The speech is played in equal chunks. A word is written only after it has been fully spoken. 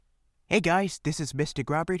Hey guys, this is Mystic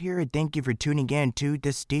Robert here, and thank you for tuning in to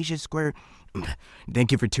the Station Square.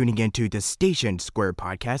 Thank you for tuning in to the Station Square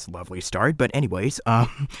podcast. Lovely start, but anyways,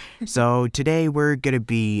 so today we're gonna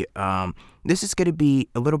be, this is gonna be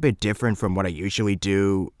a little bit different from what I usually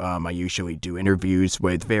do. I usually do interviews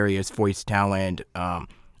with various voice talent,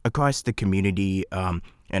 across the community,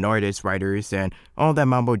 and artists, writers, and all that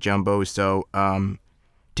mumbo jumbo. So,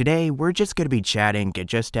 today we're just gonna be chatting and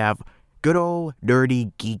just have good old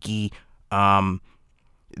nerdy, geeky,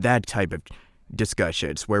 that type of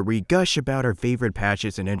discussions where we gush about our favorite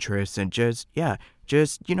passions and interests and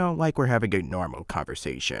like we're having a normal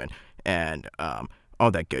conversation and,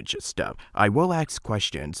 all that good stuff. I will ask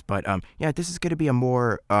questions, but, this is gonna be a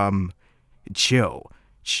more, chill,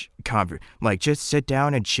 like just sit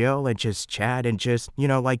down and chill and just chat and just,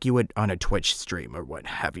 like you would on a Twitch stream or what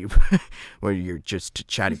have you, where you're just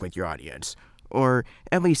chatting with your audience. Or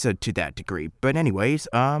at least to that degree. But anyways,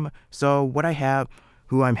 so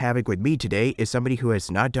who I'm having with me today is somebody who has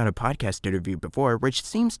not done a podcast interview before, which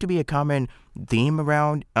seems to be a common theme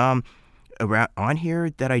around on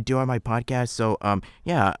here that I do on my podcast. So,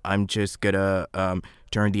 I'm just gonna,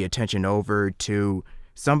 turn the attention over to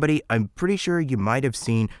somebody. I'm pretty sure you might have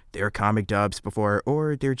seen their comic dubs before,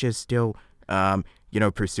 or they're just still,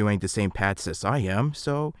 pursuing the same paths as I am.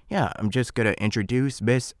 So, I'm just gonna introduce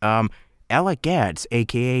Miss, Ella Gads,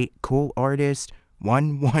 aka Cool Artist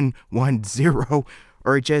 1110,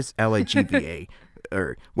 or just Ella GVA,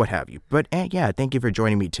 or what have you. But thank you for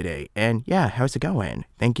joining me today. And how's it going?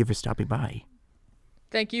 Thank you for stopping by.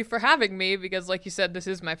 Thank you for having me, because like you said, this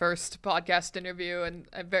is my first podcast interview, and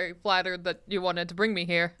I'm very flattered that you wanted to bring me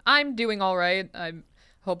here. I'm doing all right. I'm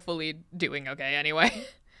hopefully doing okay anyway.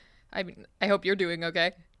 I hope you're doing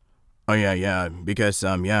okay. Oh, yeah, because,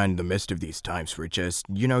 in the midst of these times, we're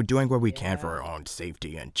just, doing what we can for our own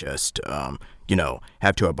safety and just,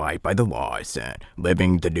 have to abide by the laws and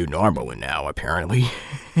living the new normal now, apparently.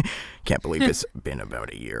 Can't believe it's been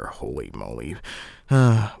about a year, holy moly.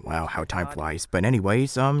 Wow, how time flies. But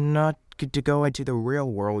anyways, not good to go into the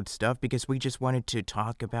real world stuff because we just wanted to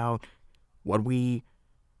talk about what we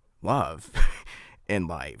love in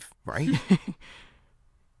life, right?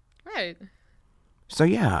 Right. So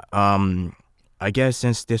I guess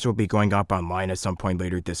since this will be going up online at some point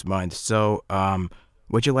later this month, so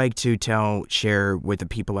would you like to share with the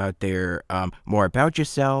people out there more about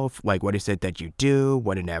yourself, like what is it that you do,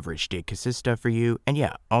 what an average day consists of for you, and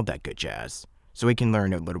all that good jazz, so we can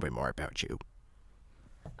learn a little bit more about you.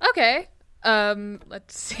 Okay.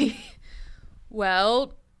 Let's see.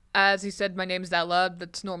 Well, as you said, my name's Ella.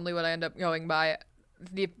 That's normally what I end up going by.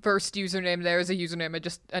 The first username there is a username I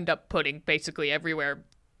just end up putting basically everywhere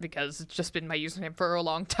because it's just been my username for a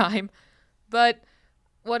long time. But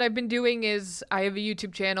what I've been doing is I have a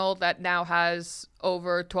YouTube channel that now has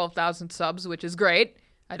over 12,000 subs, which is great.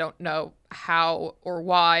 I don't know how or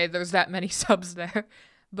why there's that many subs there,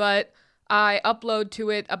 but I upload to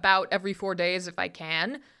it about every 4 days if I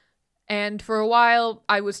can. And for a while,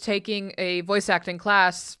 I was taking a voice acting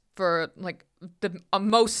class for like the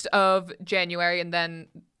most of January and then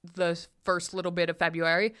the first little bit of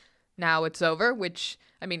February. Now it's over, which,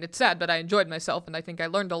 it's sad, but I enjoyed myself and I think I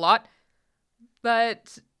learned a lot.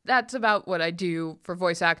 But that's about what I do for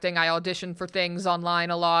voice acting. I audition for things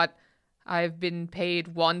online a lot. I've been paid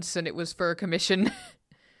once and it was for a commission.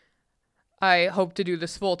 I hope to do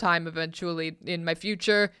this full time eventually in my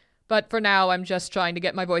future. But for now, I'm just trying to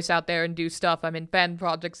get my voice out there and do stuff. I'm in fan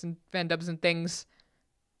projects and fan dubs and things.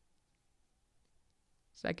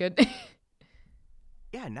 Is that good?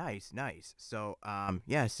 Yeah, nice. So,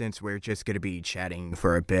 since we're just gonna be chatting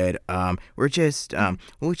for a bit, we'll just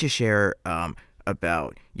share,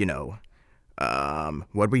 about,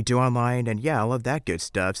 what we do online and all of that good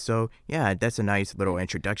stuff. So, that's a nice little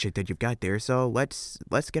introduction that you've got there. So let's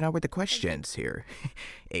get on with the questions here.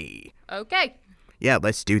 Hey. Okay. Yeah,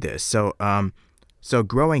 let's do this. So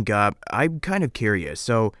growing up, I'm kind of curious.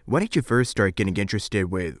 So when did you first start getting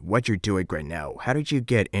interested with what you're doing right now? How did you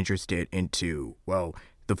get interested into,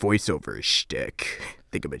 the voiceover shtick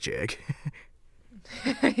thingamajig?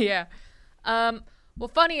 Yeah. Well,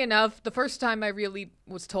 funny enough, the first time I really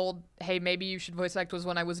was told, hey, maybe you should voice act was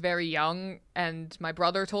when I was very young, and my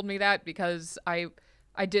brother told me that because I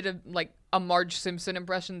did a Marge Simpson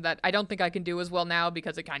impression that I don't think I can do as well now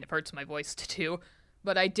because it kind of hurts my voice to do.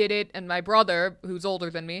 But I did it, and my brother, who's older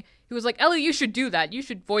than me, he was like, Ellie, you should do that. You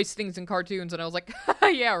should voice things in cartoons. And I was like,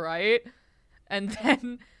 yeah, right. And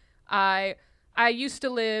then I used to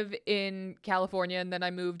live in California, and then I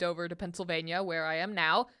moved over to Pennsylvania, where I am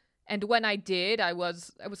now. And when I did, I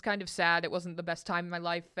was kind of sad. It wasn't the best time in my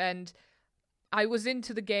life. And I was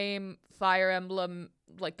into the game Fire Emblem,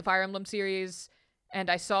 like the Fire Emblem series, and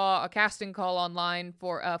I saw a casting call online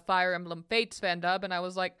for a Fire Emblem Fates fan dub, and I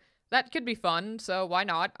was like, that could be fun, so why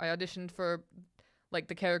not? I auditioned for, like,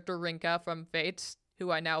 the character Rinka from Fates,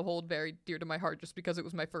 who I now hold very dear to my heart just because it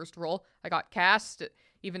was my first role. I got cast,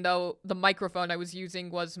 even though the microphone I was using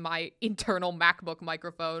was my internal MacBook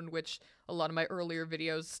microphone, which a lot of my earlier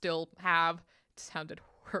videos still have. It sounded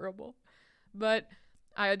horrible. But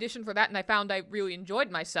I auditioned for that, and I found I really enjoyed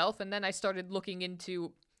myself, and then I started looking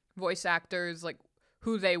into voice actors, like,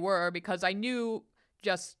 who they were, because I knew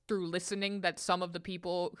just through listening that some of the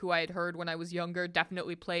people who I had heard when I was younger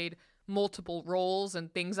definitely played multiple roles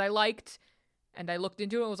and things I liked. And I looked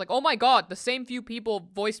into it and was like, oh my god, the same few people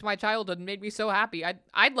voiced my childhood and made me so happy.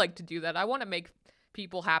 I'd like to do that. I want to make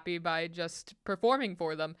people happy by just performing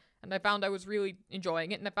for them. And I found I was really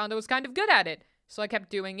enjoying it, and I found I was kind of good at it. So I kept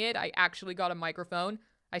doing it. I actually got a microphone.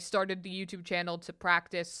 I started the YouTube channel to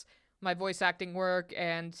practice my voice acting work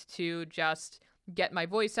and to just get my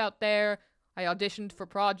voice out there. I auditioned for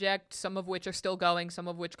projects, some of which are still going, some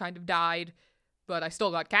of which kind of died, but I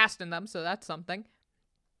still got cast in them, so that's something.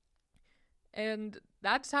 And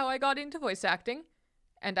that's how I got into voice acting.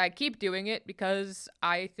 And I keep doing it because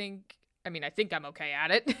I think I'm okay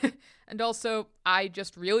at it. And also, I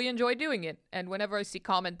just really enjoy doing it. And whenever I see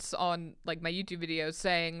comments on, like, my YouTube videos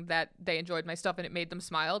saying that they enjoyed my stuff and it made them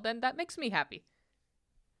smile, then that makes me happy.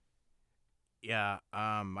 Yeah,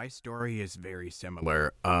 my story is very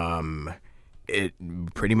similar. It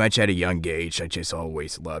pretty much at a young age, I just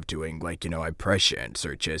always loved doing, like, impressions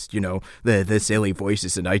or just, the silly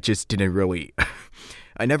voices, and I just didn't really,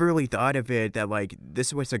 I never really thought of it that, like,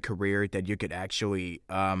 this was a career that you could actually,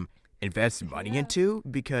 invest money into,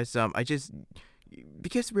 because,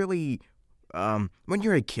 because really, when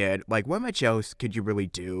you're a kid, like, what much else could you really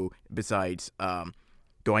do besides,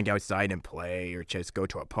 going outside and play, or just go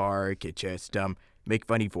to a park, and just, make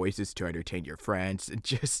funny voices to entertain your friends, and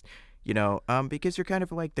just, because you're kind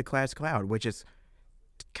of like the class clown, which is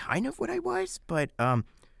kind of what I was, but,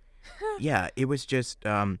 yeah, it was just,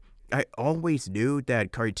 I always knew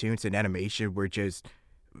that cartoons and animation were just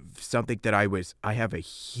something that I have a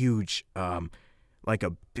huge, like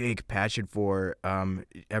a big passion for,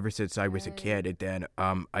 ever since I was a kid, and then,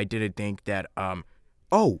 I didn't think that,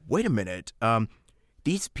 oh, wait a minute,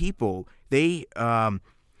 these people, they,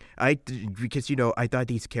 because, I thought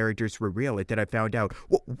these characters were real, and then I found out,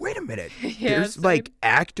 well, wait a minute, there's, same. like,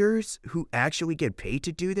 actors who actually get paid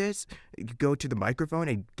to do this, go to the microphone,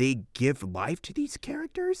 and they give life to these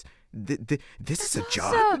characters? This is a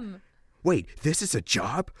job? Awesome. Wait, this is a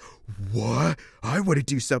job? What? I want to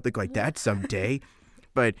do something like that someday.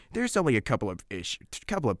 But there's only a couple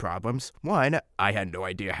of problems. One, I had no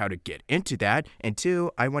idea how to get into that, and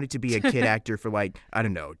two, I wanted to be a kid actor for, like, I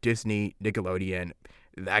don't know, Disney, Nickelodeon.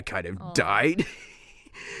 That kind of died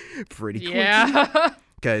pretty quickly. Yeah.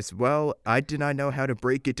 Because, well, I did not know how to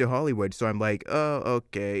break it to Hollywood, so I'm like, oh,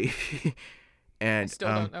 okay. And I still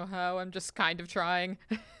don't know how. I'm just kind of trying.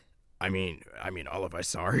 I mean, all of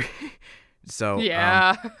us are. So,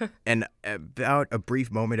 yeah. And about a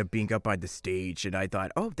brief moment of being up on the stage, and I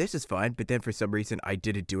thought, oh, this is fun. But then for some reason, I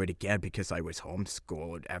didn't do it again because I was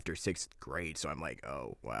homeschooled after 6th grade. So I'm like,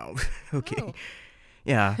 oh, wow. Okay. Oh.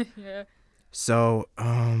 Yeah. Yeah. So,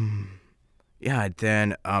 yeah,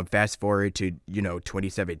 then fast forward to,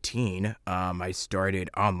 2017, I started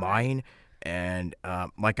online and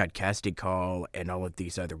like on Casting Call and all of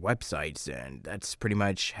these other websites. And that's pretty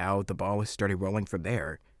much how the ball has started rolling from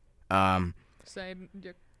there. Same.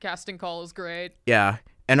 Your casting call is great. Yeah.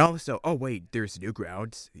 And also, oh, wait, there's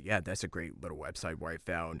Newgrounds. Yeah, that's a great little website where I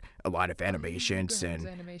found a lot of animations and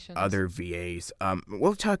other VAs.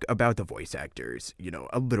 We'll talk about the voice actors,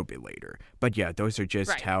 a little bit later. But yeah, those are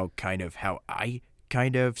just how I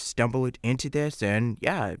kind of stumbled into this. And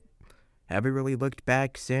yeah, haven't really looked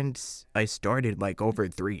back since I started like over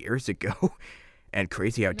 3 years ago. And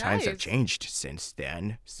crazy how times have changed since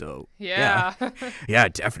then. So yeah. Yeah,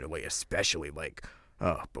 definitely. Especially like,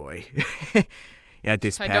 oh boy. Yeah,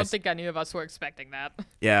 I don't think any of us were expecting that.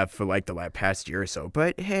 Yeah, for like the past year or so.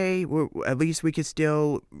 But hey, at least we can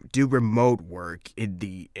still do remote work in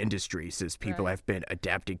the industry since people have been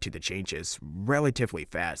adapting to the changes relatively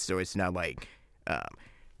fast. So it's not like,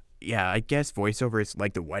 yeah, I guess voiceover is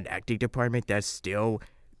like the one acting department that's still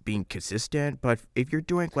being consistent. But if you're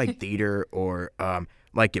doing like theater or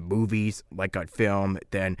like in movies, like on film,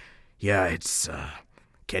 then yeah, it's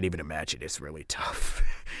can't even imagine. It's really tough.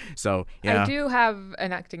 So yeah, I do have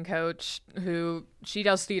an acting coach who she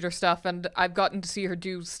does theater stuff, and I've gotten to see her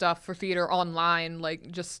do stuff for theater online, like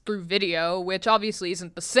just through video, which obviously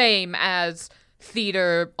isn't the same as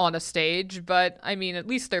theater on a stage, but I mean, at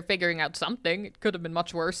least they're figuring out something. It could have been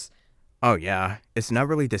much worse. Oh yeah, it's not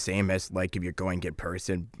really the same as like if you're going in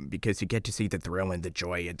person because you get to see the thrill and the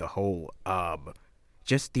joy and the whole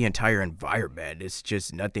just the entire environment. It's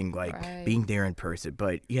just nothing like Right. being there in person.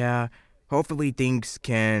 But yeah, hopefully things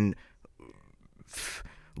can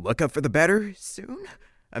look up for the better soon.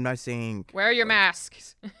 I'm not saying Wear your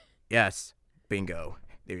masks. yes, bingo.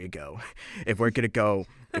 There you go. If we're gonna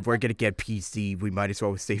get PC, we might as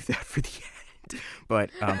well save that for the end. But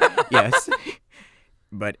yes.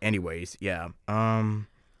 But anyways, yeah.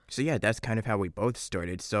 So yeah, that's kind of how we both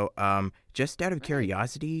started. So just out of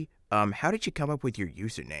curiosity, how did you come up with your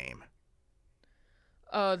username?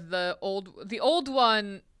 The old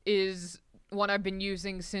one is one I've been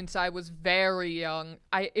using since I was very young.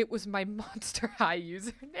 It was my Monster High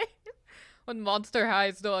username. When Monster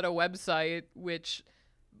High still had a website, which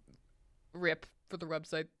rip for the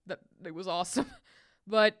website. That it was awesome.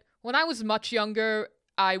 But when I was much younger,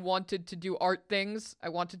 I wanted to do art things. I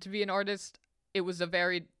wanted to be an artist. It was a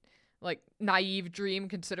very like naive dream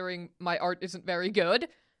considering my art isn't very good.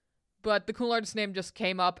 But the cool artist name just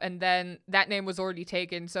came up, and then that name was already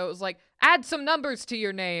taken. So it was like, add some numbers to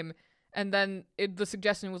your name. And then the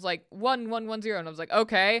suggestion was like 1110, and I was like,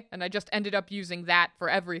 okay. And I just ended up using that for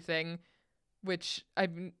everything, which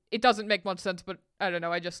it doesn't make much sense, but I don't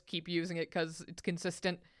know. I just keep using it because it's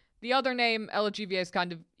consistent. The other name, LGVA, is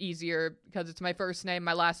kind of easier because it's my first name,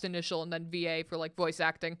 my last initial, and then VA for like voice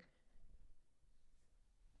acting.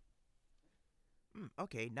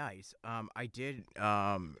 Okay, nice. I did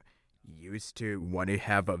used to want to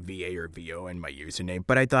have a VA or VO in my username,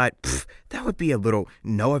 but I thought that would be a little,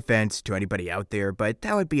 no offense to anybody out there, but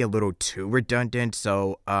that would be a little too redundant.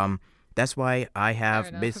 So that's why I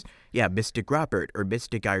have Mystic Robert or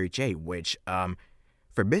Mystic IRJ, which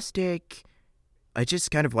for Mystic, I just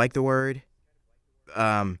kind of like the word.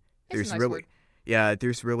 There's word.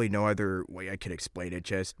 there's really no other way I can explain it.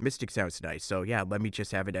 Just Mystic sounds nice. So yeah, let me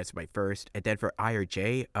just have it as my first. And then for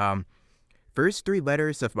IRJ, first three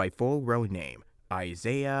letters of my full real name,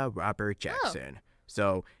 Isaiah Robert Jackson. Oh.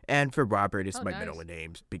 So, and for Robert is my nice. middle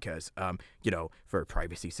name because, for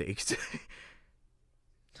privacy sakes.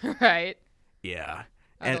 Right. Yeah.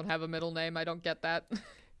 I don't have a middle name. I don't get that.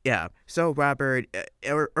 Yeah, so Robert,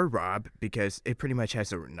 or Rob, because it pretty much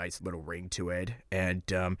has a nice little ring to it. And,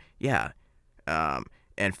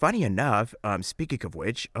 and funny enough, speaking of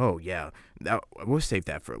which, we'll save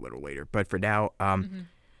that for a little later. But for now,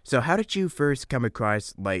 So how did you first come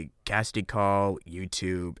across, like, Casting Call,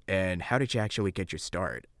 YouTube, and how did you actually get your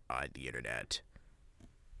start on the internet?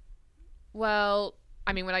 Well,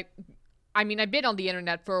 I've been on the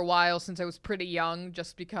internet for a while since I was pretty young,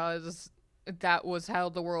 just because that was how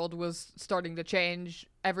the world was starting to change.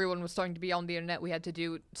 Everyone was starting to be on the internet. We had to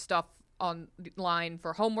do stuff online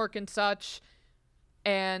for homework and such.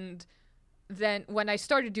 And then when I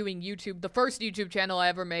started doing YouTube, the first YouTube channel I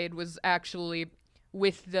ever made was actually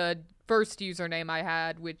with the first username I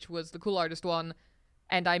had, which was the Cool Artist one.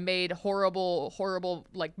 And I made horrible,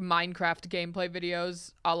 like, Minecraft gameplay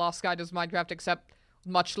videos a la Sky Does Minecraft, except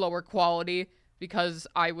much lower quality because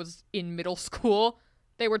I was in middle school.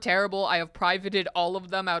 They were terrible. I have privated all of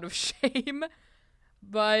them out of shame.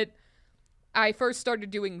 But I first started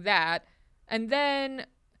doing that. And then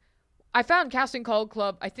I found Casting Call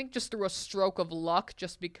Club, I think just through a stroke of luck,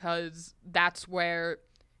 just because that's where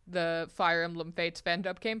the Fire Emblem Fates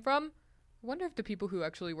fandom came from. I wonder if the people who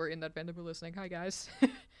actually were in that fandom were listening. Hi, guys.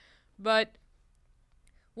 But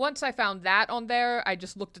once I found that on there, I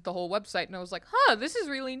just looked at the whole website and I was like, this is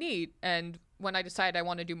really neat. And when I decided I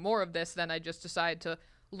want to do more of this, then I just decided to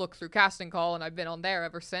look through Casting Call, and I've been on there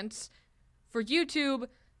ever since. For YouTube,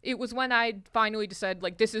 it was when I finally decided,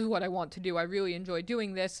 like, this is what I want to do. I really enjoy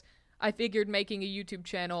doing this. I figured making a YouTube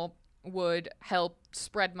channel would help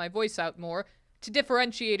spread my voice out more to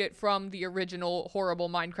differentiate it from the original horrible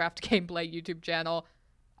Minecraft gameplay YouTube channel.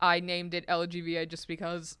 I named it LGVA just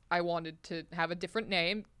because I wanted to have a different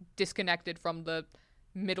name, disconnected from the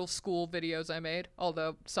middle school videos I made,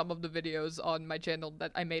 although some of the videos on my channel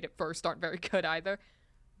that I made at first aren't very good either.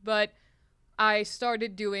 But I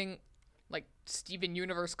started doing, like, Steven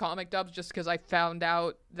Universe comic dubs just because I found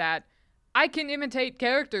out that I can imitate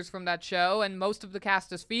characters from that show, and most of the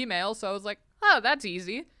cast is female, so I was like, that's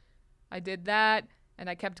easy. I did that, and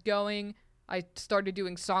I kept going. I started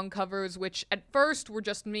doing song covers, which at first were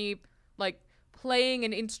just me, like, playing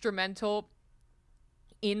an instrumental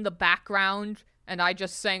in the background, and I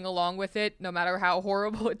just sang along with it, no matter how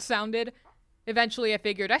horrible it sounded. Eventually, I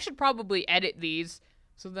figured I should probably edit these,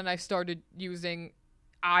 so then I started using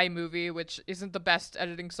iMovie, which isn't the best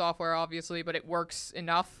editing software, obviously, but it works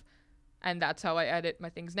enough. and that's how I edit my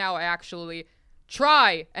things now. I actually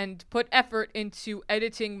try and put effort into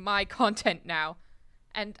editing my content now.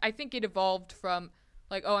 And I think it evolved from,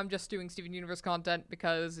 like, oh, I'm just doing Steven Universe content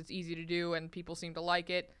because it's easy to do and people seem to like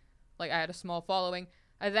it. Like, I had a small following.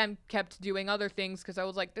 I then kept doing other things because I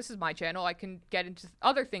was like, this is my channel. I can get into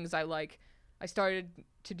other things I like. I started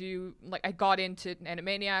to do, like, I got into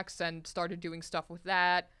Animaniacs and started doing stuff with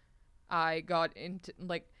that. I got into,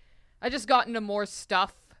 like, I just got into more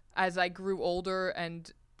stuff as I grew older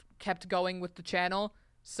and kept going with the channel.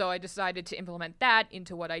 So I decided to implement that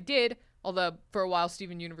into what I did. Although, for a while,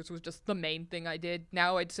 Steven Universe was just the main thing I did.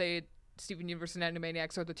 Now I'd say Steven Universe and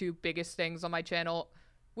Animaniacs are the two biggest things on my channel,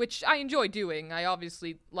 which I enjoy doing. I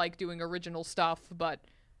obviously like doing original stuff, but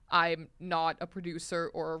I'm not a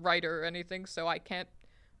producer or a writer or anything, so I can't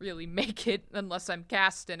really make it unless I'm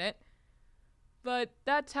cast in it. But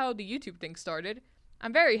that's how the YouTube thing started.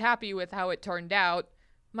 I'm very happy with how it turned out.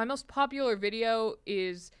 My most popular video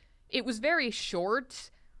it was very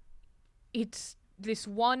short. It's this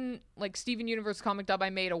one, like, Steven Universe comic dub I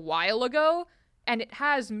made a while ago, and it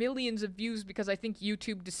has millions of views because I think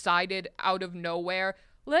YouTube decided out of nowhere,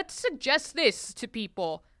 let's suggest this to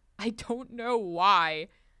people. I don't know why.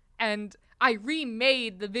 And I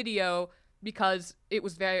remade the video because it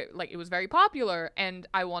was very popular and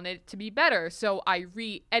I wanted it to be better. So I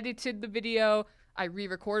re-edited the video, I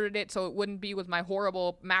re-recorded it so it wouldn't be with my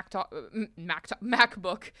horrible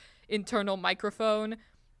MacBook internal microphone.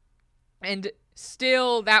 And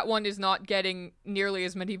still, that one is not getting nearly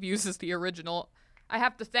as many views as the original. I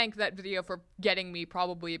have to thank that video for getting me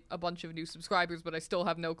probably a bunch of new subscribers, but I still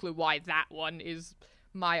have no clue why that one is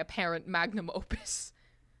my apparent magnum opus.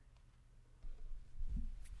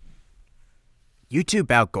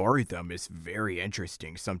 YouTube algorithm is very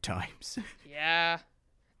interesting sometimes. Yeah.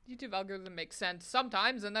 YouTube algorithm makes sense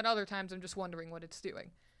sometimes, and then other times I'm just wondering what it's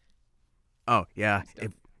doing. Oh, yeah.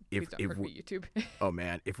 Please don't hurt me, YouTube. Oh,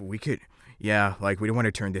 man. If we could... Yeah, like, we don't want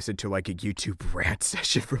to turn this into, like, a YouTube rant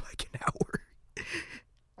session for, like, an hour.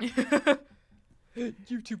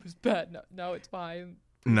 YouTube is bad. No, it's fine.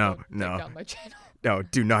 No. Take down my channel. No,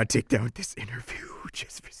 do not take down this interview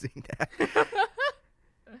just for saying that.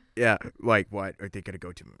 Yeah, like, what? Are they gonna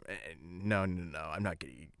go to... No, I'm not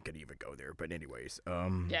gonna even go there. But anyways,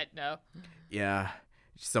 Yeah, no. Yeah,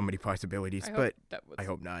 so many possibilities, but I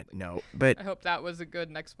hope not. No, but... I hope that was a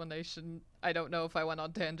good explanation. I don't know if I went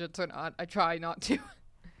on tangents or not. I try not to.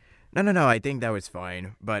 No, I think that was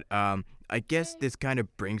fine. But, I guess this kind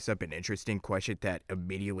of brings up an interesting question that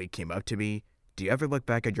immediately came up to me. Do you ever look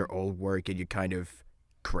back at your old work and you kind of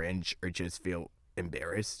cringe or just feel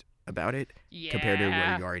embarrassed about it compared to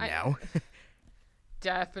where you are now?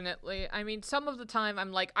 Definitely. I mean, some of the time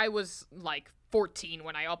I'm like, I was like 14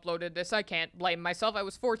 when I uploaded this. I can't blame myself. I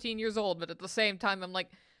was 14 years old, but at the same time I'm like,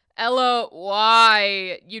 Ella,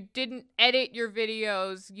 why? You didn't edit your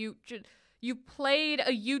videos. You played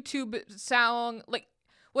a YouTube song. Like,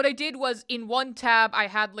 what I did was in one tab I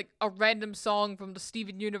had like a random song from the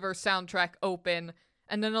Steven Universe soundtrack open,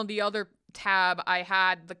 and then on the other tab I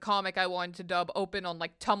had the comic I wanted to dub open on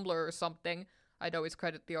like Tumblr or something. I'd always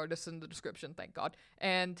credit the artist in the description, thank God.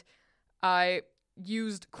 And I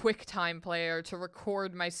used QuickTime Player to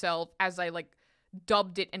record myself as I like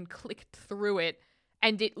dubbed it and clicked through it,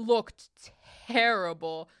 and it looked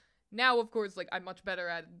terrible. Now, of course, like, I'm much better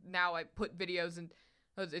at it. Now I put videos and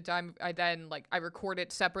I record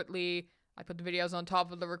it separately. I put the videos on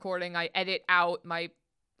top of the recording. I edit out my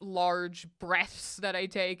large breaths that I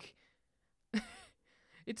take.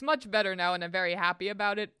 It's much better now, and I'm very happy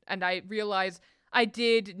about it. And I realize I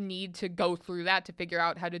did need to go through that to figure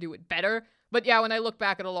out how to do it better. But yeah, when I look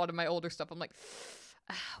back at a lot of my older stuff, I'm like,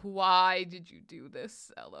 why did you do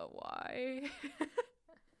this, Ella? Why?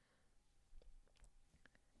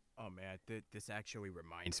 Oh man, this actually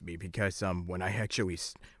reminds me because when I actually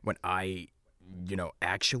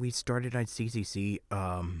started on CCC,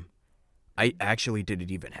 I actually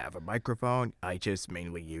didn't even have a microphone. I just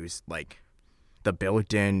mainly used like the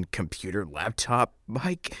built-in computer laptop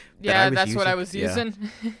mic. Yeah, that's what I was using.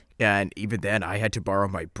 Yeah, and even then I had to borrow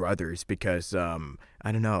my brother's because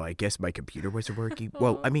I don't know, I guess my computer wasn't working.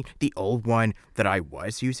 Well, I mean, the old one that I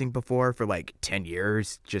was using before for like 10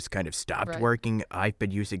 years just kind of stopped working. I've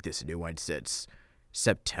been using this new one since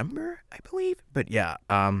September, I believe. But yeah,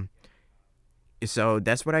 so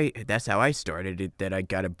that's how I started it. Then I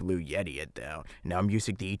got a Blue Yeti, and now I'm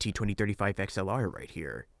using the ET2035 XLR right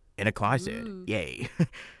here in a closet. Ooh. Yay.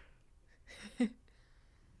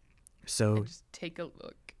 So I just take a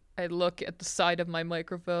look. I look at the side of my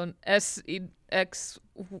microphone. SX,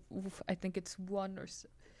 I think it's 1 or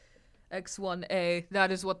X1A.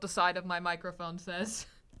 That is what the side of my microphone says.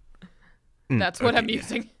 That's what okay, I'm yeah.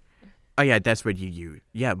 using. Oh, yeah, that's what you use.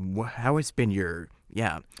 Yeah, how has been your...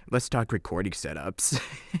 Yeah, let's talk recording setups.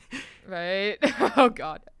 Right? Oh,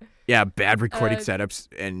 God. Yeah, bad recording Uh, setups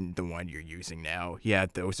and the one you're using now. Yeah,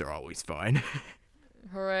 those are always fun.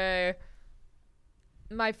 Hooray.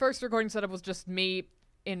 My first recording setup was just me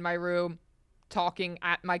in my room talking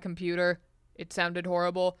at my computer. It sounded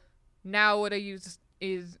horrible. Now what I use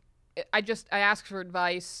is I asked for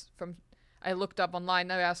advice from I looked up online,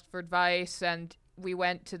 I asked for advice, and we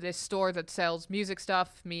went to this store that sells music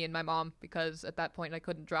stuff, me and my mom, because at that point I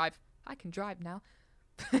couldn't drive. I can drive now.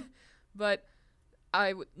 But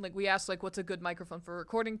we asked what's a good microphone for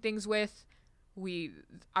recording things with.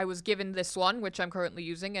 I was given this one, which I'm currently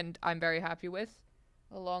using and I'm very happy with,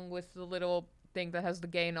 along with the little thing that has the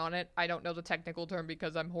gain on it. I don't know the technical term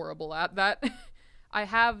because I'm horrible at that. I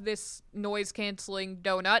have this noise canceling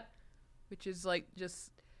donut, which is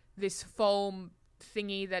just this foam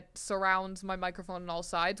thingy that surrounds my microphone on all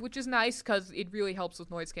sides, which is nice because it really helps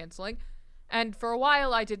with noise canceling. And for a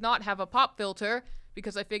while I did not have a pop filter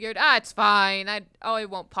because I figured, it's fine. I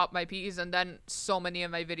won't pop my piece. And then so many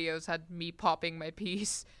of my videos had me popping my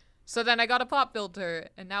piece. So then I got a pop filter,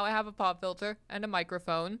 and now I have a pop filter and a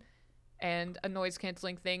microphone and a noise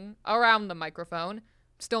canceling thing around the microphone.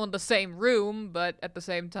 Still in the same room, but at the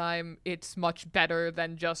same time, it's much better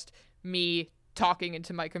than just me talking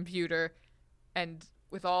into my computer and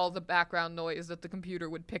with all the background noise that the computer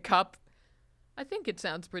would pick up. I think it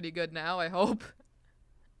sounds pretty good now, I hope.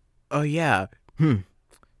 Oh, yeah.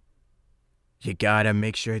 You gotta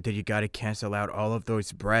make sure that you gotta cancel out all of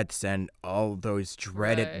those breaths and all those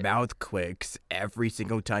dreaded Right. mouth clicks every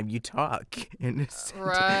single time you talk.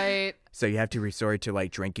 Right. So you have to resort to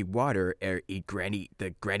drinking water or eat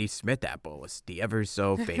the Granny Smith apples, the ever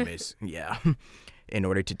so famous, yeah, in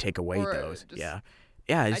order to take away Or those. just- Yeah,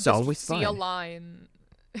 I it's just always see a fun. line.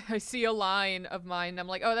 I see a line of mine. I'm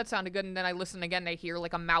like, oh, that sounded good. And then I listen again and I hear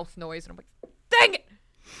a mouth noise. And I'm like, dang it!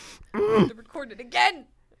 I have to record it again.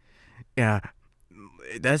 Yeah,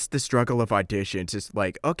 that's the struggle of auditions. It's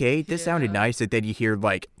okay, this sounded Yeah. nice, and then you hear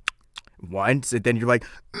once, and then you're like,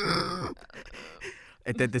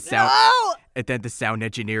 and then the sound, No! and then the sound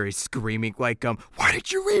engineer is screaming why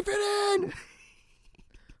did you leave it in?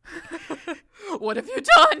 What have you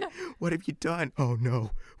done? What have you done? Oh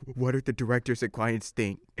no, what are the directors and clients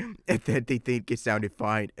think? And then they think it sounded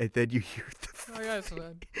fine, and then you hear the Oh, yes,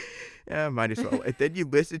 man. yeah, might as well. And then you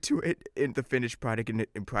listen to it in the finished product, and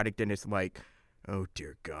it's like, oh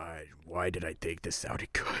dear God, why did I think this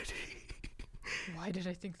sounded good? Why did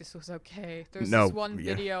I think this was okay? There's No, this one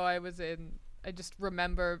yeah. video I was in. I just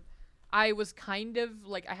remember I was kind of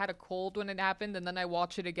I had a cold when it happened, and then I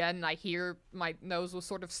watch it again and I hear my nose was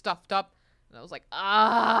sort of stuffed up. And I was like,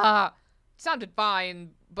 it sounded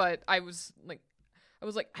fine, but I was like,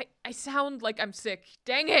 I sound like I'm sick.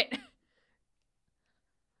 Dang it. It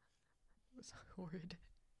was horrid.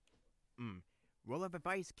 Rule of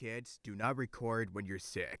advice, kids, do not record when you're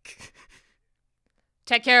sick.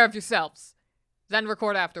 Take care of yourselves. Then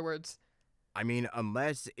record afterwards. I mean,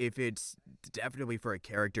 unless if it's definitely for a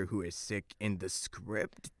character who is sick in the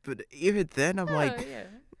script, but even then I'm Yeah.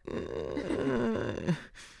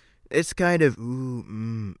 it's kind of,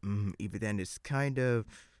 even then it's kind of,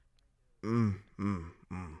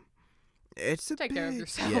 it's a Take care of bit-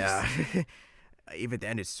 yourselves. Yeah. Even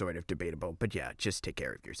then it's sort of debatable, but yeah, just take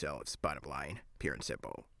care of yourselves, bottom line, pure and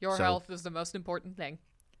simple. Your So- health is the most important thing.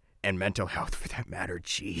 And mental health for that matter,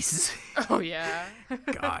 jeez. Oh, yeah.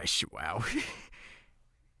 Gosh, wow.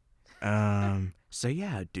 So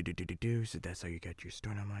yeah, so that's how you got your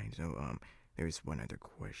start online. So, there's one other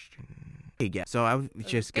question. Okay, yeah, so I'll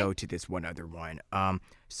just Okay. go to this one other one.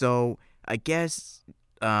 So I guess,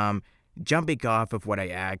 jumping off of what I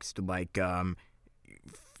asked, when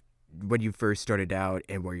you first started out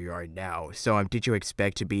and where you are now. So, did you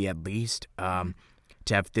expect to be at least, to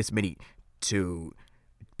have this many, to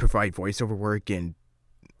provide voiceover work and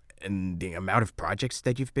the amount of projects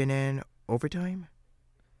that you've been in over time?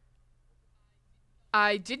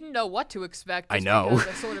 I didn't know what to expect. I just know. Because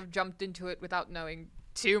I sort of jumped into it without knowing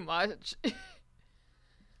too much.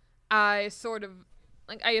 I sort of,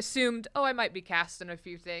 I assumed, I might be cast in a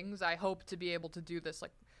few things. I hope to be able to do this,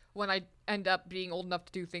 when I end up being old enough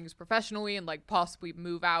to do things professionally and, possibly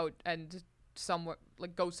move out and somewhere,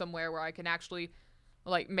 go somewhere where I can actually,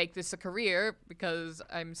 make this a career, because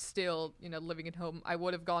I'm still, living at home. I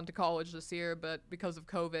would have gone to college this year, but because of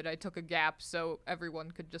COVID, I took a gap so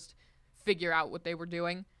everyone could just figure out what they were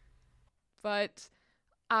doing. But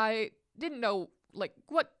I didn't know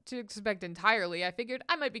what to expect entirely. I figured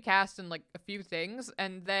I might be cast in a few things,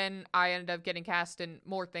 and then I ended up getting cast in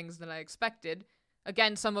more things than I expected.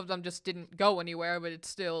 again, some of them just didn't go anywhere, but it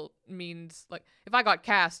still means, like, if I got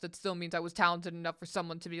cast, it still means I was talented enough for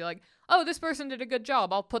someone to be like, oh, this person did a good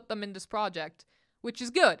job, I'll put them in this project, which is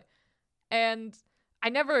good. And I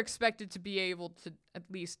never expected to be able to at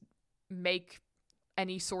least make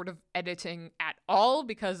any sort of editing at all,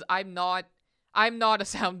 because I'm not a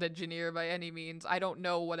sound engineer by any means. I don't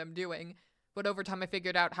know what I'm doing. But over time I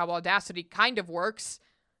figured out how Audacity kind of works,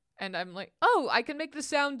 and I'm like, oh, I can make this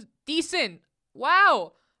sound decent.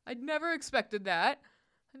 Wow! I'd never expected that.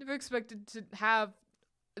 I never expected to have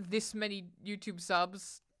this many YouTube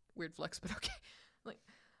subs. Weird flex, but okay. Like,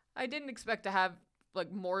 I didn't expect to have,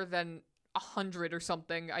 like, more than 100 or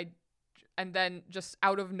something. And then just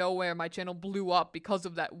out of nowhere, my channel blew up because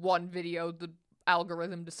of that one video the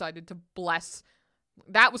algorithm decided to bless.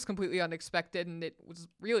 That was completely unexpected, and it was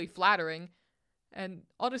really flattering. And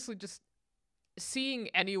honestly, just seeing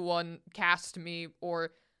anyone cast me,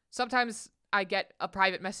 or sometimes I get a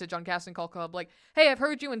private message on Casting Call Club like, hey, I've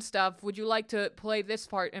heard you and stuff, would you like to play this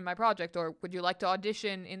part in my project, or would you like to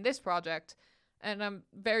audition in this project? And I'm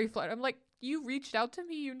very flattered. I'm like, you reached out to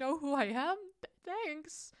me, you know who I am?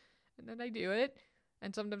 Thanks. And then I do it.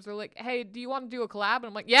 And sometimes they're like, hey, do you want to do a collab? And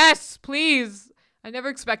I'm like, yes, please. I never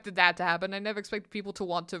expected that to happen. I never expected people to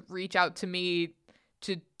want to reach out to me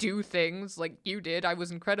to do things like you did. I was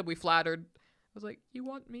incredibly flattered. I was like, you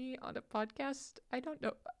want me on a podcast? I don't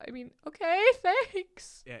know. I mean, okay,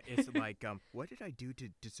 thanks. Yeah, it's like, what did I do to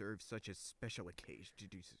deserve such a special occasion, to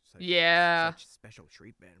do such special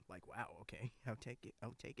treatment? Like, wow, okay, I'll take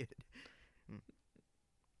it.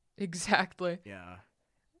 Exactly. Yeah.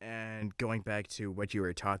 And going back to what you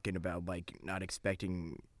were talking about, like,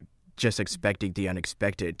 just expecting the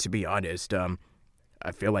unexpected, to be honest,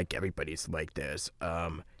 I feel like everybody's like this,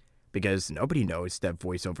 because nobody knows that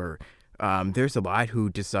voiceover. There's a lot who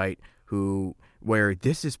decide where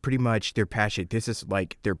this is pretty much their passion. This is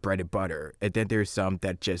like their bread and butter. And then there's some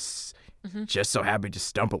that just so happen to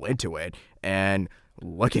stumble into it, and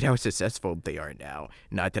look at how successful they are now.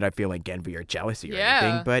 Not that I feel like envy or jealousy or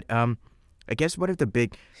anything, but I guess one of the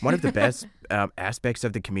best aspects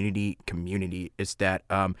of the community is that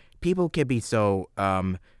people can be so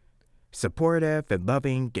supportive and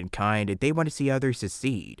loving and kind, and they want to see others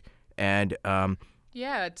succeed. And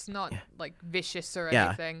yeah, it's not like vicious or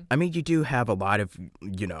anything. I mean, you do have a lot of,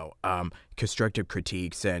 constructive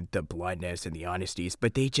critiques and the bluntness and the honesties,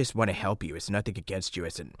 but they just want to help you. It's nothing against you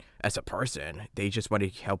as a person. They just want to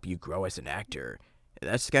help you grow as an actor.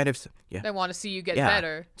 That's kind of, They want to see you get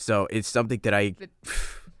better. So it's something that I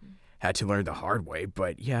had to learn the hard way.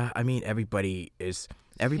 But yeah, I mean, everybody learns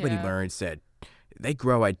that they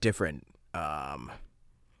grow at different,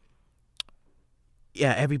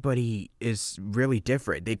 everybody is really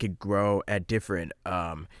different. They could grow at different,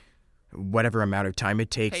 whatever amount of time it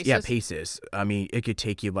takes. Paces? Yeah, paces. I mean, it could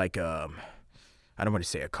take you like, I don't want to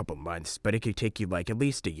say a couple months, but it could take you like at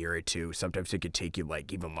least a year or two. Sometimes it could take you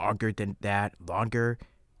like even longer than that. You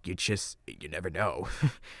never know.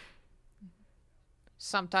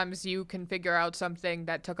 Sometimes you can figure out something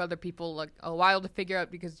that took other people like a while to figure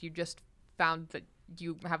out, because you just found that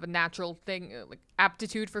you have a natural thing, like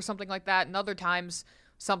aptitude for something like that. And other times,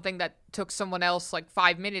 something that took someone else like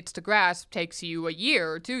 5 minutes to grasp takes you a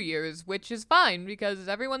year or 2 years, which is fine because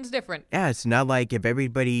everyone's different. Yeah, it's not like if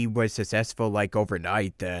everybody was successful like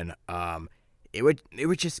overnight, then it would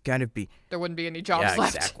just kind of be, there wouldn't be any jobs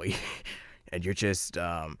left. Yeah, exactly. And you're just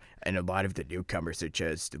and a lot of the newcomers are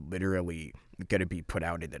just literally gonna be put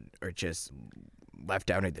out or just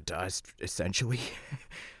left out in the dust, essentially.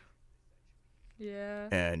 Yeah.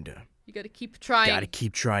 And you gotta keep trying. You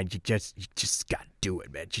just gotta do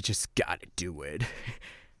it, man. You just gotta do it.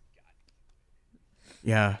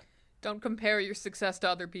 Yeah. Don't compare your success to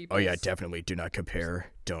other people's. Oh yeah, definitely do not compare.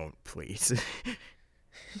 Don't, please.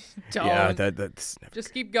 Don't. Yeah, that's never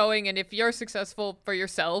just keep going, and if you're successful for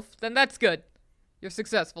yourself, then that's good. You're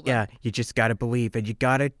successful then. Yeah, you just gotta believe, and you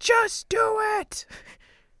gotta just do it.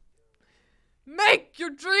 Make your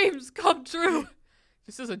dreams come true.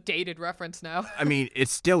 This is a dated reference now. I mean,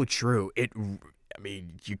 it's still true.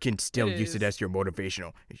 You can still use it as your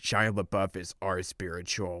motivational. Shia LaBeouf is our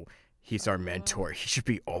spiritual. He's our mentor. He should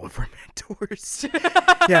be all of our mentors.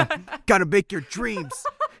 Yeah, gotta make your dreams.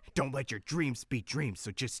 Don't let your dreams be dreams,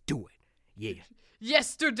 so just do it. Yeah.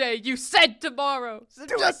 Yesterday you said tomorrow. So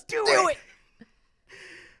just do it.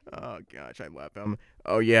 Oh gosh, I love him.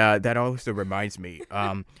 Oh yeah, that also reminds me.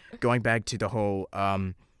 Going back to the whole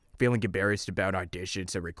feeling embarrassed about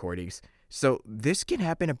auditions and recordings. So this can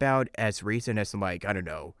happen about as recent as like, I don't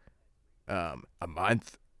know, a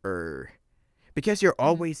month, or because you're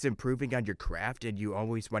always improving on your craft and you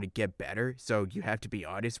always want to get better, so you have to be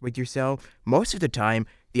honest with yourself. Most of the time,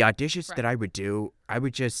 the auditions that Right. I would do, I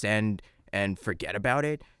would just send and forget about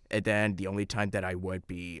it. And then the only time that I would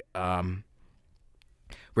be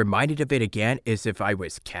reminded of it again is if I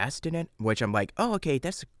was cast in it, which I'm like, oh, okay,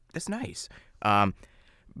 that's nice.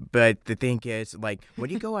 But the thing is, like, when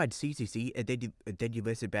you go on CCC and then you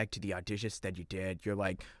listen back to the auditions that you did, you're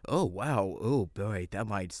like, oh wow, oh boy, that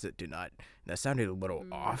sounded a little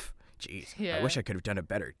off. Jeez, I Yeah. wish I could have done a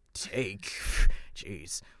better take.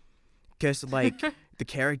 Jeez. Because, like, the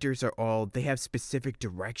characters they have specific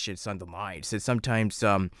directions on the lines. And sometimes,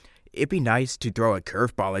 it'd be nice to throw a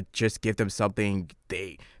curveball and just give them something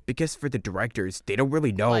because for the directors, they don't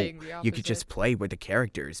really know Playing the you could opposite. just play with the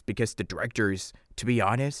characters. Because the directors, to be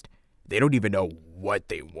honest, they don't even know what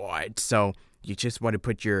they want. So you just want to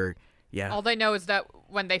put All they know is that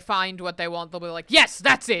when they find what they want, they'll be like, yes,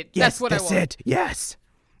 that's it. yes, That's what I that's want. it, yes.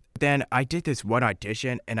 Then I did this one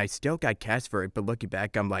audition and I still got cast for it, but looking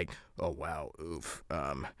back, I'm like, oh wow, oof.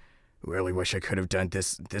 Really wish I could have done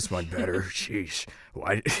this one better. Sheesh.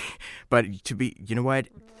 Why? But you know what?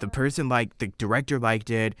 The director liked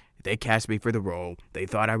it. They cast me for the role. They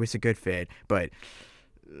thought I was a good fit. But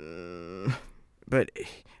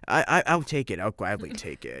I'll take it. I'll gladly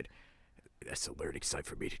take it. That's a learning site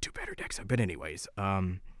for me to do better next time. But anyways,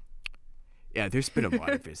 yeah, there's been a lot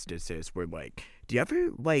of instances where, like, do you ever,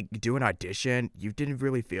 like, do an audition, you didn't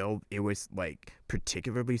really feel it was, like,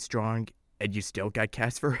 particularly strong, and you still got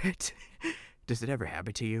cast for it? Does it ever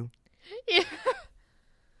happen to you? Yeah.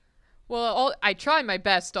 Well, I try my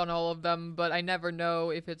best on all of them, but I never know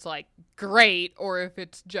if it's, like, great or if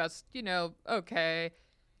it's just, okay.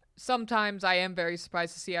 Sometimes I am very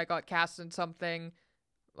surprised to see I got cast in something.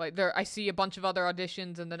 Like, I see a bunch of other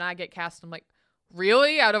auditions, and then I get cast, and I'm like,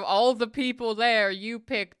 really? Out of all the people there, you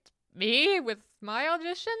picked me with my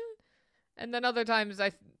audition? And then other times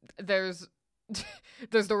there's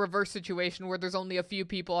there's the reverse situation where there's only a few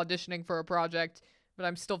people auditioning for a project, but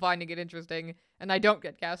I'm still finding it interesting, and I don't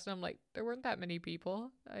get cast, and I'm like, there weren't that many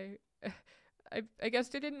people. I guess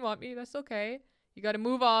they didn't want me. That's okay. You gotta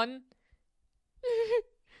move on.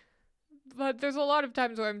 But there's a lot of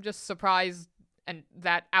times where I'm just surprised, and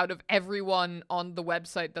that out of everyone on the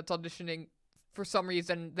website that's auditioning, for some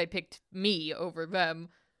reason they picked me over them.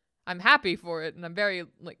 I'm happy for it, and I'm very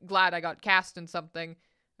glad I got cast in something.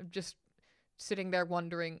 I'm just sitting there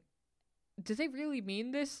wondering, do they really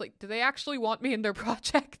mean this? Like, do they actually want me in their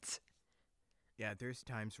project? Yeah, there's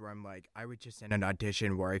times where I'm like, I would just in an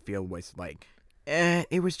audition where I feel was like,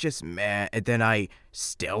 it was just meh, and then I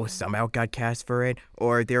still somehow got cast for it,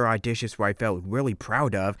 or there are auditions where I felt really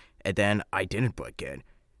proud of, and then I didn't book it,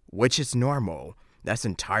 which is normal. That's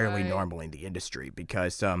entirely Right. normal in the industry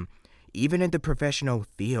because even in the professional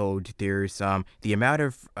field, there's the amount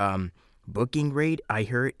of booking rate I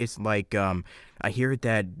heard is like I hear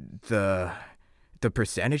that the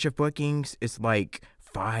percentage of bookings is like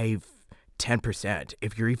 5-10%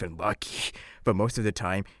 if you're even lucky. But most of the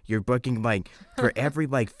time you're booking like for every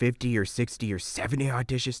like 50 or 60 or 70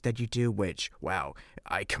 auditions that you do, which wow,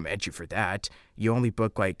 I commend you for that. You only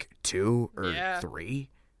book like 2 or Yeah. 3.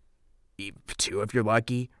 2 if you're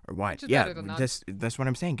lucky, or 1. Which is Yeah, better than none. that's what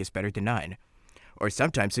I'm saying. It's better than 9. Or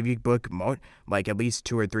sometimes if you book like at least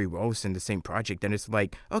 2 or 3 roles in the same project, then it's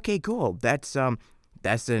like, okay, cool. That's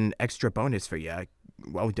an extra bonus for you.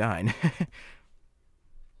 Well done.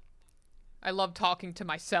 I love talking to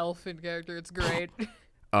myself in character. It's great.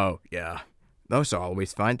 Oh yeah, those are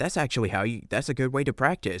always fun. That's actually that's a good way to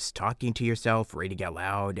practice talking to yourself, reading out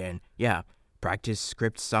loud, and yeah, practice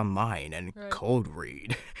scripts online and Right. cold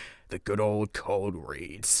read. The good old cold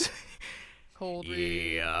reads. Cold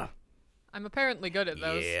read. Yeah. I'm apparently good at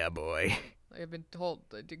those. Yeah, boy. I've been told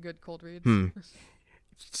I do good cold reads.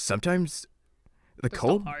 Sometimes the They're still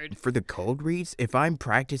cold hard. for the cold reads, if I'm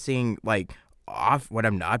practicing like off when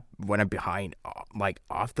I'm behind like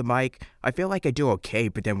off the mic, I feel like I do okay,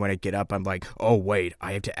 but then when I get up I'm like, "Oh wait,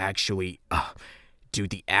 I have to actually do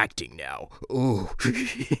the acting now." Ooh.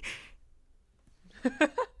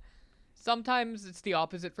 Sometimes it's the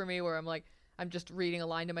opposite for me, where I'm just reading a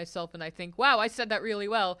line to myself and I think, wow, I said that really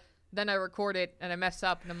well. Then I record it and I mess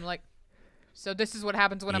up and I'm like, so this is what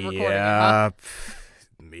happens when I'm recording it, huh?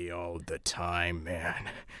 Yeah, me all the time, man.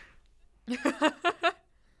 You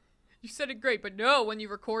said it great, but no, when you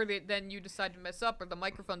record it, then you decide to mess up or the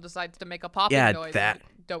microphone decides to make a popping Yeah, noise. that And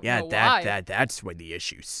you don't yeah, know why. that's when the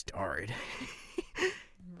issues start.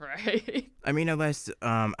 Right. I mean, unless,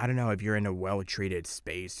 I don't know if you're in a well-treated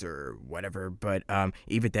space or whatever, but,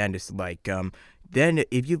 even then, it's like, then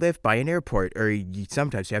if you live by an airport, or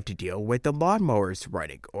sometimes you have to deal with the lawnmowers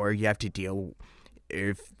running, or you have to deal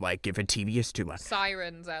if a TV is too loud.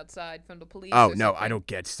 Sirens outside from the police. Oh, or no, something. I don't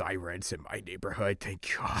get sirens in my neighborhood,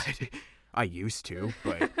 thank God. I used to,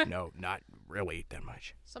 but no, not really that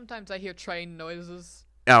much. Sometimes I hear train noises.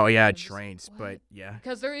 Oh, yeah, I'm just, trains, what? but yeah.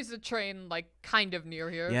 Because there is a train, like, kind of near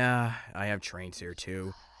here. Yeah, I have trains here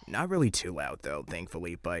too. Not really too loud though,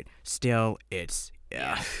 thankfully, but still, it's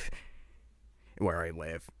where I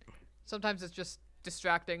live. Sometimes it's just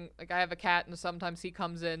distracting. Like, I have a cat, and sometimes he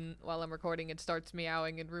comes in while I'm recording and starts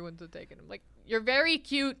meowing and ruins the take. And I'm like, you're very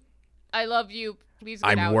cute. I love you. Please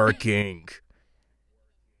get out. I'm working.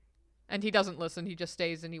 And he doesn't listen. He just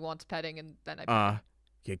stays and he wants petting, and then I pet him.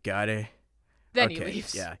 You got it. Then Okay, he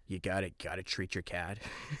leaves. yeah, you gotta treat your cat.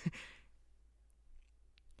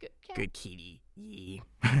 Good cat. Good kitty. We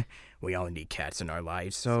all need cats in our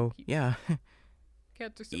lives, so cute. yeah.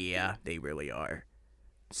 Cats are so Yeah, they really are.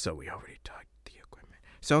 So we already talked the equipment.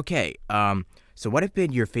 So okay, so what have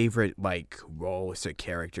been your favorite, like, roles or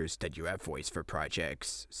characters that you have voiced for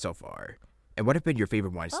projects so far? And what have been your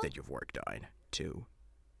favorite ones that you've worked on, too?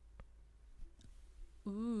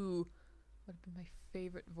 Ooh, what have been my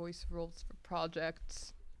favorite voice roles for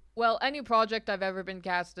projects? Well, any project I've ever been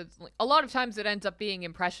cast as, like, a lot of times it ends up being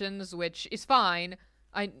impressions, which is fine.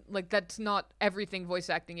 That's not everything voice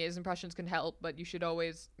acting is. Impressions can help, but you should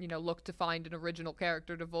always, look to find an original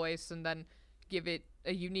character to voice and then give it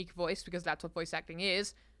a unique voice, because that's what voice acting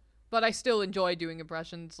is. But I still enjoy doing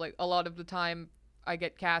impressions. Like, a lot of the time I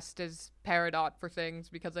get cast as Peridot for things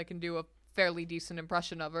because I can do a fairly decent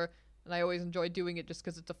impression of her, and I always enjoy doing it just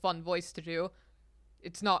because it's a fun voice to do.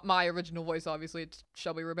 It's not my original voice, obviously. It's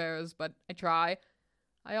Shelby Rivera's, but I try.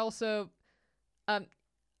 I also,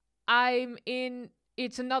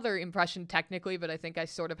 it's another impression technically, but I think I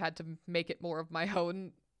sort of had to make it more of my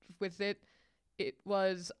own with it. I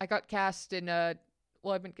got cast in I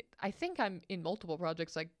think I'm in multiple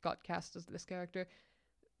projects I got cast as this character.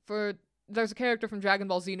 There's a character from Dragon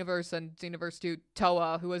Ball Xenoverse and Xenoverse 2,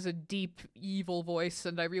 Toa, who has a deep, evil voice,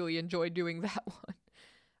 and I really enjoyed doing that one.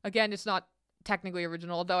 Again, it's not technically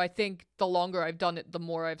original, although I think the longer I've done it, the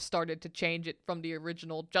more I've started to change it from the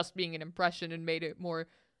original just being an impression and made it more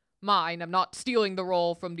mine. I'm not stealing the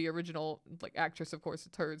role from the original, like, actress, of course,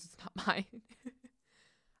 it's hers, it's not mine.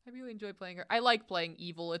 I really enjoy playing her. I like playing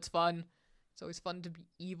evil, it's fun. It's always fun to be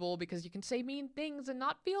evil because you can say mean things and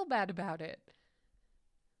not feel bad about it.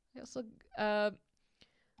 I also, I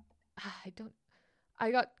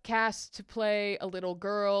got cast to play a little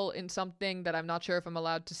girl in something that I'm not sure if I'm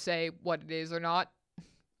allowed to say what it is or not.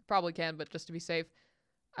 Probably can, but just to be safe.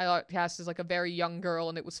 I got cast as, like, a very young girl,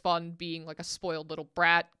 and it was fun being, like, a spoiled little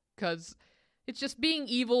brat, because it's just being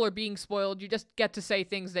evil or being spoiled. You just get to say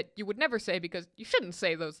things that you would never say because you shouldn't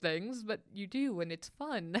say those things, but you do, and it's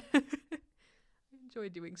fun. I enjoy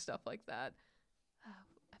doing stuff like that.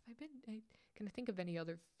 Can I think of any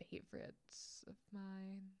other favorites of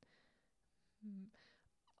mine?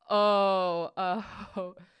 Oh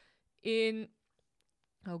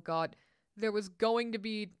God. There was going to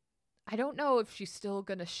be, I don't know if she's still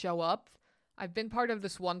gonna show up. I've been part of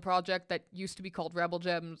this one project that used to be called Rebel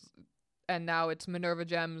Gems, and now it's Minerva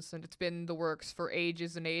Gems, and it's been in the works for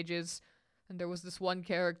ages and ages. And there was this one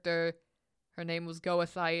character, her name was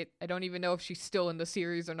Goethite. I don't even know if she's still in the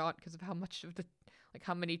series or not because of how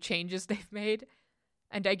many changes they've made.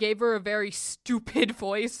 And I gave her a very stupid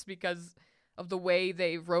voice because of the way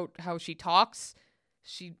they wrote how she talks.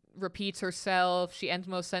 She repeats herself. She ends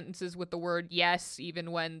most sentences with the word yes,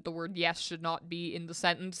 even when the word yes should not be in the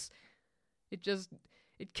sentence. It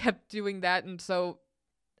kept doing that, and so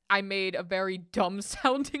I made a very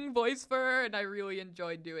dumb-sounding voice for her, and I really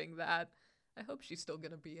enjoyed doing that. I hope she's still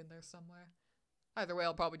gonna be in there somewhere. Either way,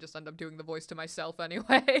 I'll probably just end up doing the voice to myself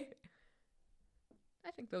anyway.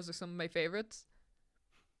 I think those are some of my favorites.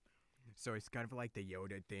 So it's kind of like the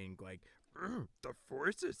Yoda thing, like, the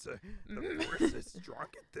force is strong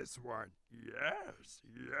at this one. Yes.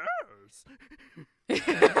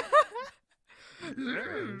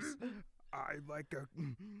 Yes. I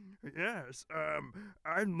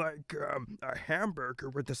like a hamburger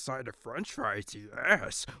with a side of French fries.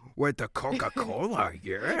 Yes, with a Coca-Cola.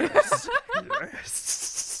 Yes,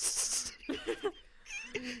 yes.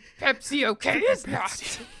 Pepsi, okay, is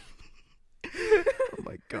not. oh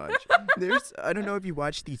my gosh. I don't know if you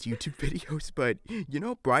watch these YouTube videos, but you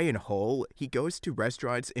know Brian Hull? He goes to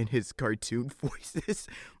restaurants in his cartoon voices,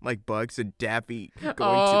 like Bugs and Daffy, going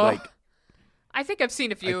to, like, I think I've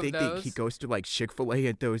seen a few I think of those. he goes to like Chick-fil-A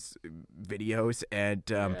at those videos, and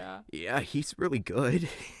yeah, he's really good.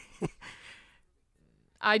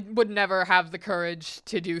 I would never have the courage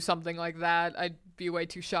to do something like that. I'd be way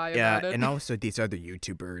too shy about it. And also these other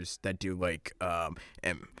YouTubers that do like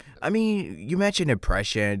I mean, you mentioned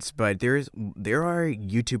impressions, but there are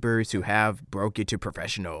YouTubers who have broke into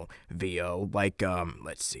professional VO, like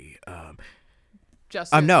let's see,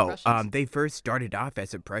 Just no, impressions? they first started off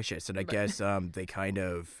as impressions, and I guess they kind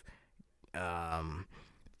of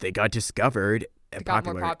they got discovered and got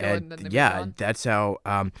more popular, and and then they moved yeah, on. that's how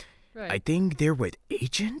Right. I think they're with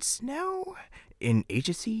agents now, in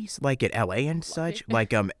agencies like at LA and such,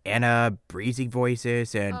 like Anna Breezy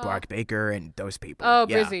Voices and Brock Baker and those people. Oh,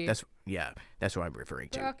 yeah, Brizzy. That's what I'm referring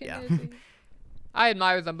to. Brock and Yeah. Izzy. I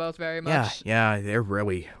admire them both very much. Yeah, they're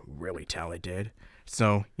really, really talented.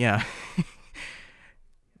 So yeah.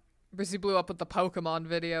 Brizzy blew up with the Pokemon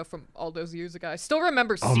video from all those years ago. I still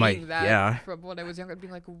remember Oh my- seeing that yeah. from when I was younger,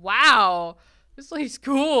 being like, wow, this lady's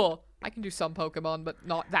cool. I can do some Pokemon, but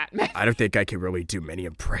not that many. I don't think I can really do many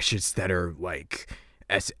impressions that are like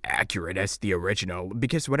as accurate as the original,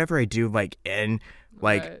 because whenever I do like in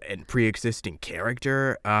Right. a pre-existing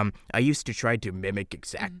character, I used to try to mimic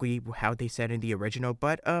exactly how they said in the original,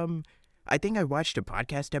 but I think I watched a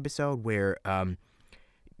podcast episode where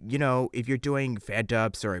you know, if you're doing fan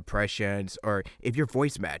dubs or impressions, or if you're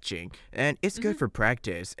voice matching, and it's good for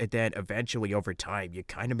practice, and then eventually over time you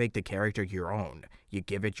kind of make the character your own. You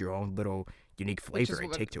give it your own little unique Which is flavor and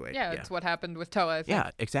what- take to it. Yeah, it's what happened with Toa. I think. Yeah,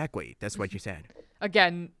 exactly. That's what you said.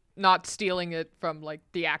 Again, not stealing it from like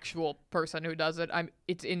the actual person who does it.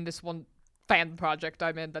 It's in this one fan project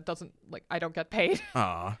I'm in that doesn't I don't get paid.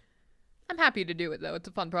 Aw. I'm happy to do it though. It's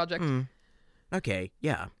a fun project. Okay,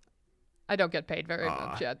 yeah. I don't get paid very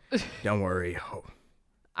much yet. Don't worry. Oh,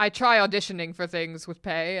 I try auditioning for things with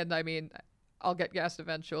pay, and I mean, I'll get guessed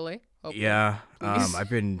eventually. Hopefully. yeah, Please. I've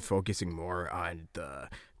been focusing more on the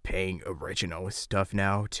paying original stuff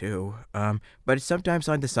now too. But sometimes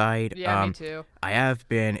on the side, Yeah, me too. I have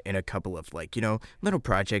been in a couple of little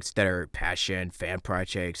projects that are fan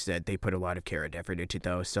projects that they put a lot of care and effort into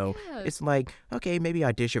those. So Yeah. it's like, okay, maybe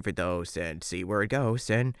audition for those and see where it goes.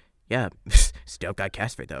 And yeah, still got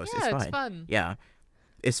cast for those. Yeah, it's it's fun. Yeah,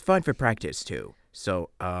 it's fun for practice too. So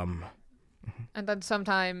And then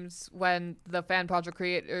sometimes when the fan project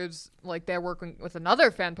creators, they're working with another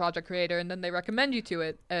fan project creator and then they recommend you to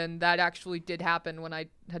it. And that actually did happen when I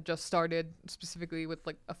had just started, specifically with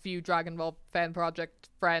a few Dragon Ball fan project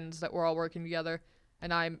friends that were all working together.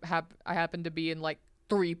 And I happened to be in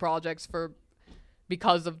 3 projects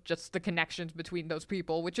because of just the connections between those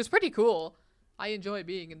people, which is pretty cool. I enjoy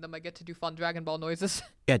being in them. I get to do fun Dragon Ball noises.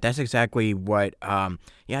 yeah, that's exactly what.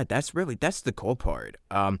 That's the cool part.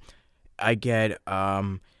 I get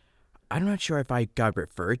I'm not sure if I got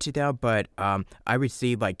referred to that, but I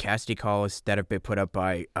receive casting calls that have been put up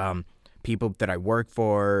by people that I work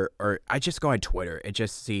for, or I just go on Twitter and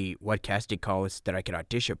just see what casting calls that I can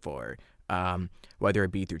audition for, whether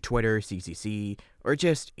it be through Twitter, CCC, or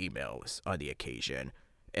just emails on the occasion.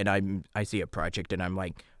 And I see a project and I'm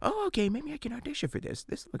like, oh, okay, maybe I can audition for this.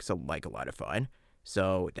 This looks like a lot of fun.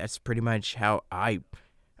 So that's pretty much how that's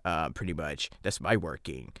my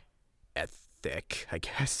working ethic, I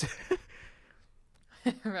guess.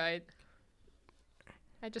 Right.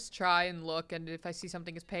 I just try and look, and if I see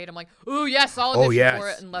something is paid, I'm like, ooh, yes, I'll Oh, audition for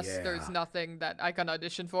yes, it, unless yeah. there's nothing that I can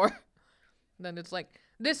audition for. And then it's like,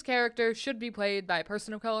 this character should be played by a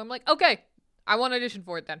person of color. I'm like, okay, I want to audition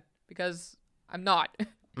for it then, because I'm not.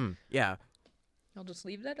 Yeah. I'll just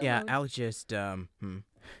leave that Yeah, alone. I'll just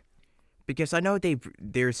because I know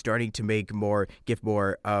they're starting to give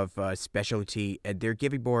more of specialty, and they're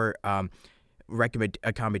giving more recommend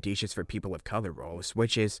accommodations for people of color roles,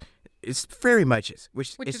 which is very much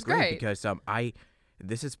which is great great. because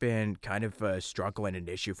this has been kind of a struggle and an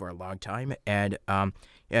issue for a long time, and yeah,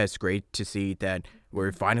 it's great to see that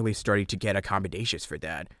we're finally starting to get accommodations for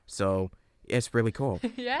that. So it's really cool.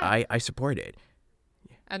 Yeah. I support it.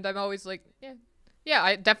 And I'm always like, yeah,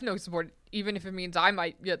 I definitely support it. Even if it means I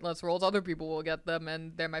might get less roles, other people will get them,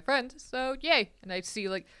 and they're my friends, so yay. And I see,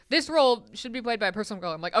 this role should be played by a person of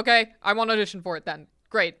color. I'm like, okay, I want to audition for it then.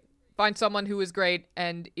 Great. Find someone who is great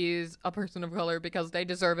and is a person of color because they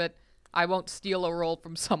deserve it. I won't steal a role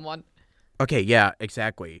from someone. Okay, yeah,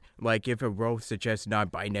 exactly. If a role suggests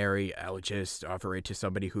non-binary, I'll just offer it to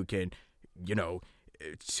somebody who can, to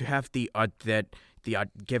have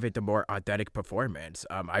give it the more authentic performance.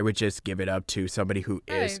 I would just give it up to somebody who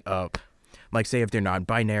is, say if they're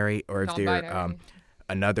non-binary, or if they're Non-binary.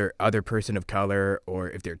 another person of color, or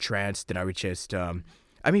if they're trans, then I would just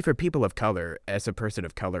I mean, for people of color, as a person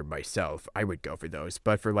of color myself, I would go for those.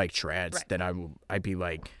 But for like trans, Right. then I'd be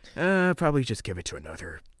like, probably just give it to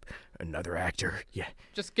another actor. Yeah,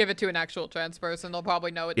 Just give it to an actual trans person. They'll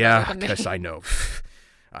probably know it yeah, better than me. because I know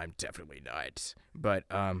I'm definitely not. But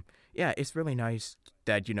yeah, it's really nice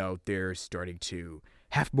that they're starting to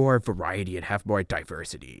have more variety and have more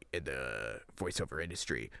diversity in the voiceover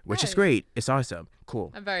industry, which is Nice. great. It's awesome.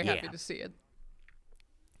 Cool. I'm very happy Yeah. to see it.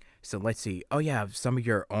 So let's see. Oh yeah, some of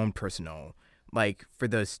your own personal, like for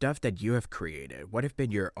the stuff that you have created. What have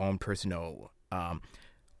been your own personal,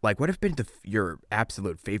 like what have been your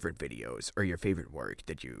absolute favorite videos or your favorite work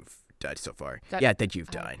that you've done so far? That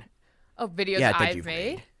you've done. Oh, videos Yeah, that I've you've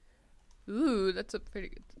made? Ooh, that's a pretty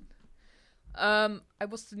good. I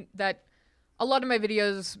will say that a lot of my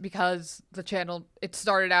videos, because the channel, it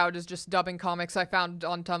started out as just dubbing comics I found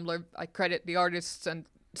on Tumblr. I credit the artists, and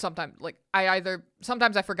sometimes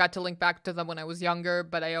I forgot to link back to them when I was younger,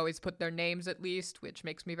 but I always put their names at least, which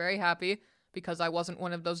makes me very happy because I wasn't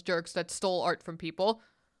one of those jerks that stole art from people,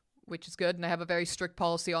 which is good. And I have a very strict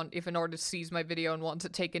policy on if an artist sees my video and wants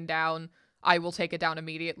it taken down, I will take it down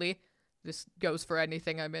immediately. This goes for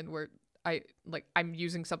anything I'm in where I'm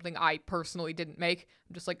using something I personally didn't make.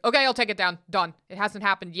 I'm just like, okay, I'll take it down. Done. It hasn't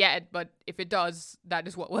happened yet, but if it does, that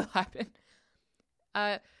is what will happen.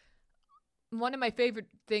 One of my favorite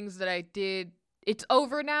things that I did, it's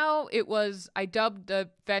over now. I dubbed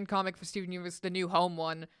the fan comic for Steven Universe, the New Home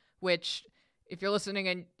one, which if you're listening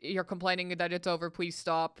and you're complaining that it's over, please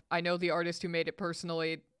stop. I know the artist who made it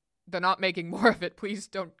personally. They're not making more of it. Please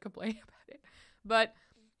don't complain about it. But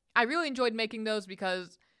I really enjoyed making those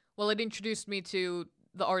because, well, it introduced me to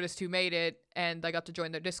the artist who made it, and I got to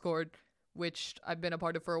join their Discord, which I've been a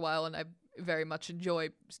part of for a while, and I very much enjoy,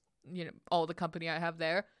 all the company I have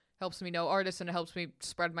there. Helps me know artists, and it helps me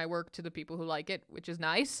spread my work to the people who like it, which is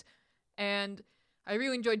nice. And I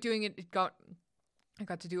really enjoyed doing it. I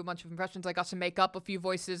got to do a bunch of impressions. I got to make up a few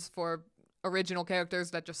voices for original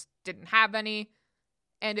characters that just didn't have any.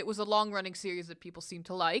 And it was a long-running series that people seemed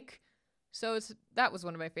to like. So that was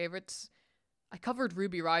one of my favorites. I covered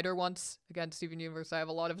Ruby Rider once. Again, Steven Universe, I have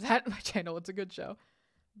a lot of that on my channel. It's a good show.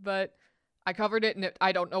 But I covered it, and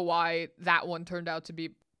I don't know why that one turned out to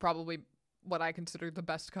be probably what I consider the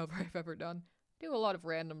best cover I've ever done. I do a lot of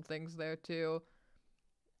random things there, too.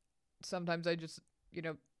 Sometimes I just,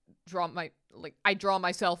 I draw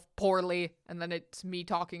myself poorly, and then it's me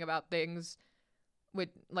talking about things.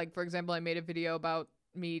 For example, I made a video about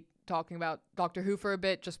me talking about Doctor Who for a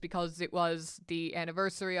bit just because it was the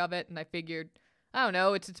anniversary of it, and I figured, I don't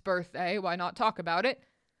know, it's its birthday, why not talk about it?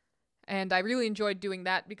 And I really enjoyed doing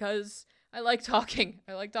that because I like talking.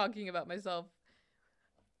 I like talking about myself.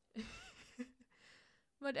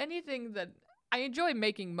 But anything that I enjoy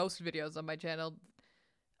making most videos on my channel.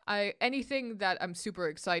 Anything that I'm super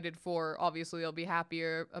excited for, obviously I'll be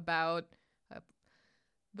happier about.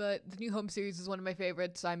 But the New Home series is one of my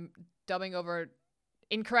favorites. I'm dubbing over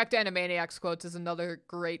Incorrect Animaniacs quotes is another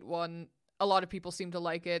great one. A lot of people seem to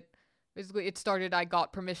like it. Basically, I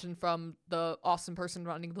got permission from the awesome person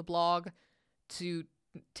running the blog to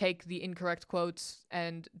take the incorrect quotes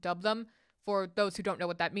and dub them. For those who don't know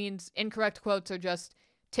what that means, incorrect quotes are just,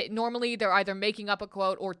 normally they're either making up a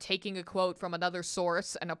quote or taking a quote from another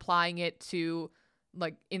source and applying it to,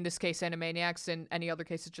 in this case, Animaniacs, in any other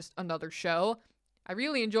case, it's just another show. I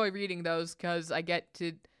really enjoy reading those because I get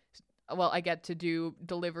to do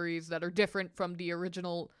deliveries that are different from the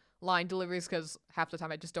original line deliveries because half the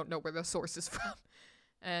time I just don't know where the source is from.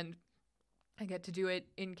 And I get to do it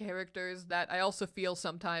in characters that I also feel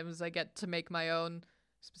sometimes I get to make my own,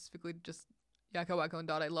 specifically just Yakko, Wakko, and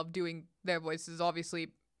Dot. I love doing their voices. Obviously,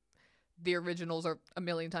 the originals are a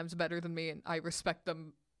million times better than me, and I respect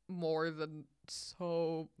them more than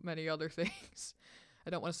so many other things.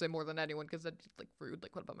 I don't want to say more than anyone because that's rude.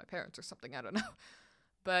 What about my parents or something? I don't know.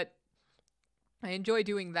 But I enjoy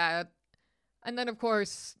doing that. And then, of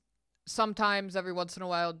course, sometimes, every once in a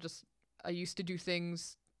while, I used to do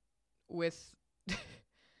things with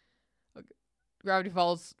Gravity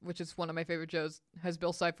Falls, which is one of my favorite shows, has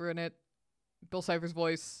Bill Cipher in it. Bill Cipher's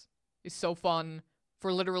voice is so fun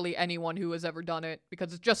for literally anyone who has ever done it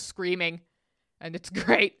because it's just screaming, and it's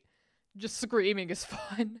great. Just screaming is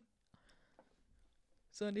fun.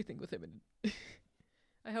 So anything with him in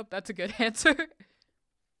I hope that's a good answer.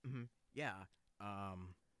 Mm-hmm. Yeah.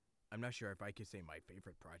 I'm not sure if I could say my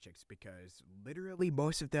favorite projects because literally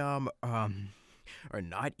most of them are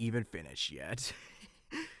not even finished yet.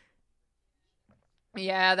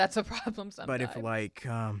 Yeah, that's a problem sometimes. But if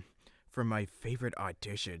for my favorite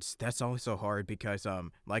auditions, that's also hard because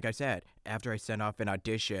like I said, after I send off an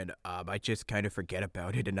audition, I just kind of forget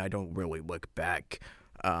about it and I don't really look back.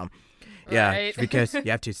 Yeah, Right. because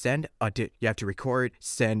you have to you have to record,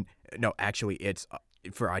 send. No, actually, it's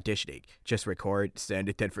for auditioning. Just record, send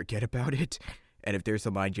it, then forget about it. And if there's a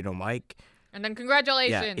line you don't like, And then yeah,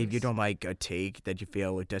 congratulations. if you don't like a take that you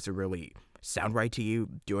feel it doesn't really sound right to you,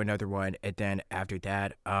 do another one, and then after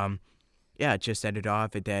that, yeah, just send it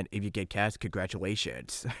off, and then if you get cast,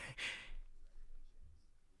 congratulations.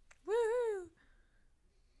 Woohoo.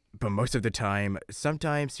 But most of the time,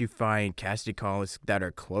 sometimes you find casting calls that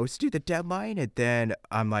are close to the deadline, and then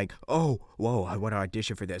I'm like, oh, whoa, I want to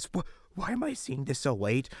audition for this. Why am I seeing this so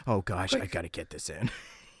late? Oh gosh, I gotta get this in.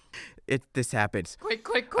 This happens. Quick,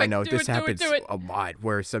 quick, I quick. know do this it, do happens it, do it. a lot.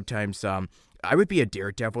 Where sometimes I would be a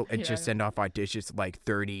daredevil and Yeah, I just know. send off auditions like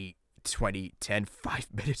 30, 20, 10, 5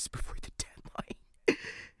 minutes before the deadline.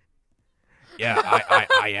 Yeah,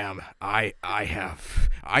 I am.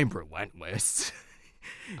 I'm relentless.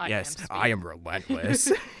 Yes, I am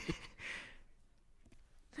relentless.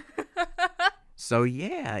 So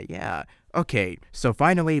yeah. Okay, so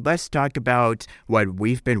finally, let's talk about what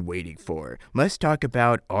we've been waiting for. Let's talk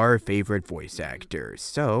about our favorite voice actors.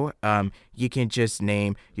 So, you can just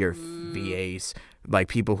name your VAs, like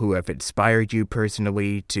people who have inspired you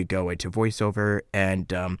personally to go into voiceover,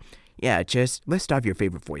 and yeah, just list off your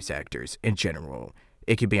favorite voice actors in general.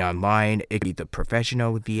 It could be online, it could be the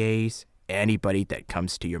professional VAs, anybody that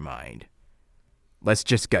comes to your mind. Let's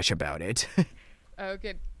just gush about it.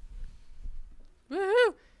 Okay.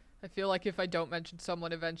 Woohoo! I feel like if I don't mention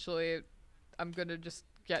someone eventually, I'm gonna just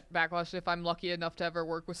get backlash. If I'm lucky enough to ever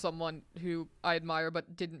work with someone who I admire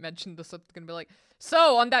but didn't mention this, I'm gonna be like,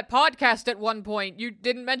 so on that podcast at one point, you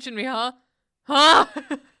didn't mention me, huh? Huh?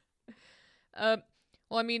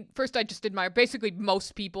 Well, I mean, first I just admire basically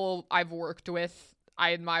most people I've worked with.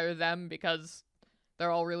 I admire them because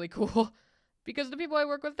they're all really cool. Because the people I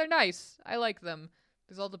work with, they're nice. I like them.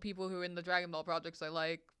 There's all the people who are in the Dragon Ball projects I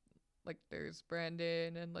like. Like, there's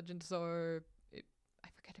Brandon and Legend Sorb. I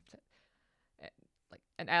forget if that...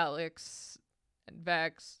 And Alex and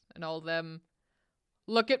Vex and all them.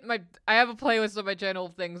 Look at my... I have a playlist of my channel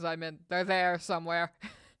of things I'm in. They're there somewhere.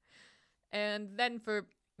 And then for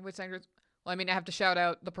voice actors... Well, I mean, I have to shout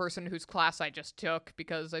out the person whose class I just took,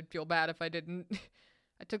 because I'd feel bad if I didn't.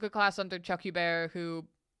 I took a class under Chucky Bear, who,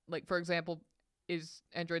 like, for example, is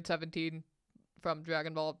Android 17 from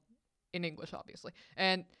Dragon Ball, in English, obviously.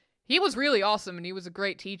 And he was really awesome, and he was a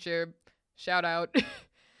great teacher. Shout out.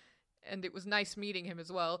 And it was nice meeting him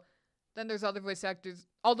as well. Then there's other voice actors,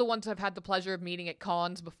 all the ones I've had the pleasure of meeting at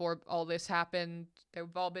cons before all this happened. They've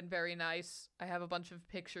all been very nice. I have a bunch of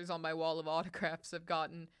pictures on my wall of autographs I've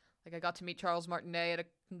gotten. Like, I got to meet Charles Martinet at a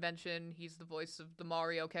convention. He's the voice of the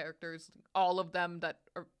Mario characters. All of them that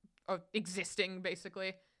are existing,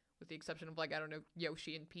 basically. With the exception of, like, I don't know,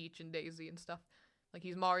 Yoshi and Peach and Daisy and stuff. Like,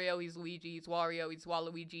 he's Mario, he's Luigi, he's Wario, he's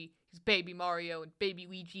Waluigi, he's Baby Mario and Baby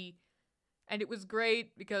Luigi. And it was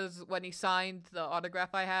great because when he signed the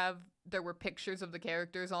autograph I have, there were pictures of the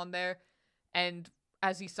characters on there. And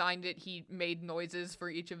as he signed it, he made noises for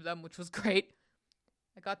each of them, which was great.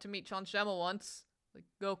 I got to meet Sean Schemmel once, like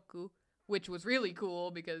Goku, which was really cool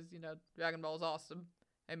because, you know, Dragon Ball is awesome.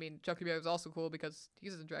 I mean, Chucky Bear is also cool because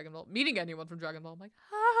he's in Dragon Ball. Meeting anyone from Dragon Ball, I'm like,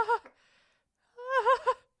 ah.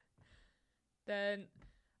 Then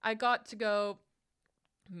I got to go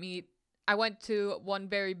meet... I went to one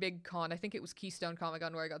very big con. I think it was Keystone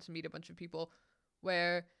Comic-Con, where I got to meet a bunch of people.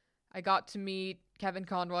 Where I got to meet Kevin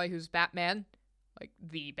Conroy, who's Batman. Like,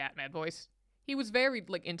 the Batman voice. He was very,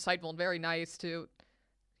 like, insightful and very nice, too.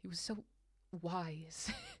 He was so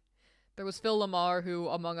wise. There was Phil Lamar, who,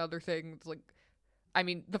 among other things, like... I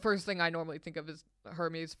mean, the first thing I normally think of is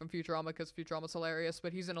Hermes from Futurama, because Futurama's hilarious,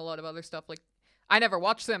 but he's in a lot of other stuff, like... I never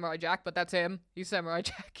watched Samurai Jack, but that's him. He's Samurai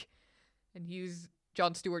Jack. And he's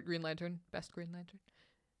Jon Stewart Green Lantern. Best Green Lantern.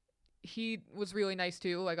 He was really nice,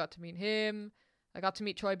 too. I got to meet him. I got to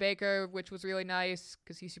meet Troy Baker, which was really nice,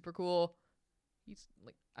 because he's super cool. He's,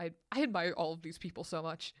 like... I admire all of these people so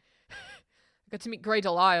much. I got to meet Grey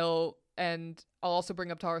Delisle, and I'll also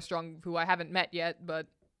bring up Tara Strong, who I haven't met yet, but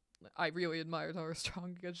I really admire Tara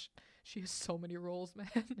Strong, because she has so many roles,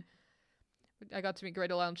 man. I got to meet Grey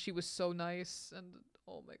Delisle, and she was so nice, and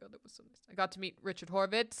oh my god, that was so nice. I got to meet Richard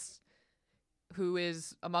Horvitz, who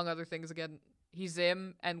is, among other things, again, he's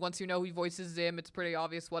Zim, and once you know he voices Zim, it's pretty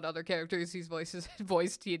obvious what other characters he's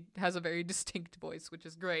voiced. He has a very distinct voice, which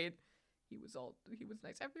is great. He was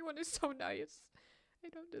nice. Everyone is so nice. I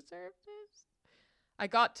don't deserve this. I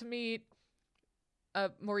got to meet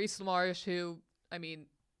Maurice LaMarche, who, I mean,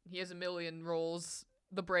 he has a million roles.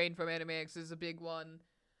 The Brain from Animax is a big one.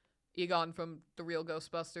 Egon from The Real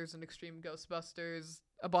Ghostbusters and Extreme Ghostbusters.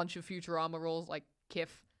 A bunch of Futurama roles like Kif.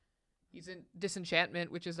 He's in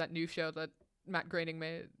Disenchantment, which is that new show that Matt Groening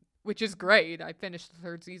made, which is great. I finished the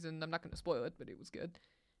 3rd season. I'm not going to spoil it, but it was good.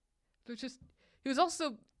 He was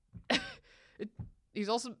also he's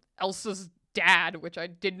also Elsa's dad, which I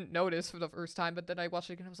didn't notice for the first time, but then I watched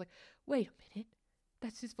it again and I was like, wait a minute,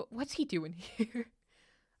 what's he doing here?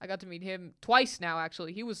 I got to meet him twice now,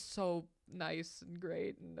 actually. He was so nice and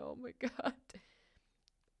great, and oh my god.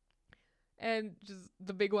 And just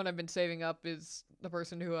the big one I've been saving up is the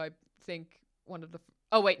person who I think one of the...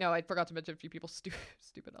 Oh, wait, no, I forgot to mention a few people.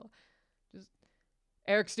 Stupid Ella. Just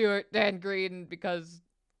Eric Stewart, Dan Green, because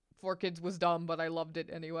 4Kids was dumb, but I loved it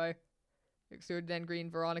anyway. Eric Stewart, Dan Green,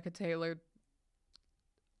 Veronica Taylor,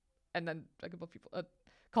 and then a couple of people.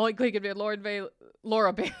 Colin Cleakenby,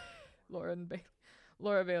 Laura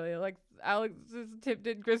Bailey, like Alexis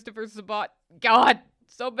Tipton, Christopher Sabat. God,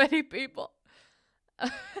 so many people.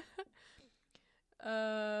 Let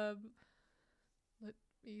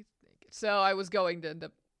me think. So I was going to end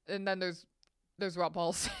up, and then there's Rob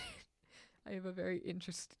Paulson. I have a very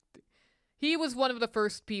interesting. He was one of the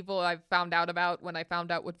first people I found out about when I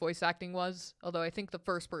found out what voice acting was. Although I think the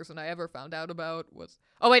first person I ever found out about was...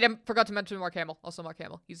 Oh wait, I forgot to mention Mark Hamill. Also Mark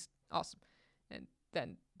Hamill. He's awesome. And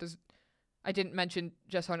then I didn't mention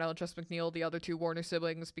Jess Harnell and Tress MacNeille, the other 2 Warner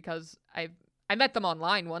siblings, because I met them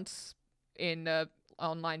online once in a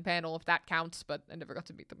online panel, if that counts, but I never got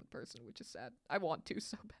to meet them in person, which is sad. I want to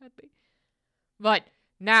so badly. But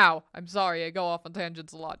now, I'm sorry, I go off on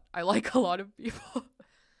tangents a lot. I like a lot of people.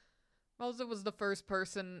 Rosa was the first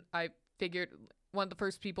person one of the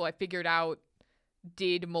first people I figured out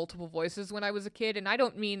did multiple voices when I was a kid, and I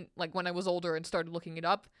don't mean like when I was older and started looking it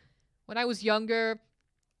up. When I was younger,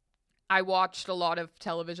 I watched a lot of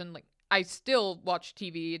television. Like, I still watch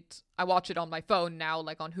TV. I watch it on my phone now,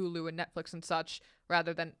 like on Hulu and Netflix and such,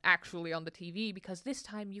 rather than actually on the TV, because this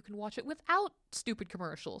time you can watch it without stupid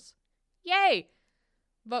commercials. Yay!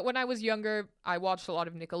 But when I was younger, I watched a lot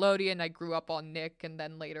of Nickelodeon. I grew up on Nick, and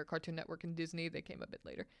then later Cartoon Network and Disney. They came a bit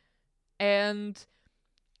later. And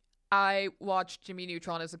I watched Jimmy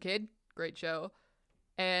Neutron as a kid. Great show.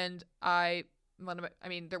 And there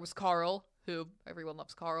was Carl, who everyone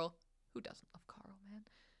loves Carl. Who doesn't love Carl, man?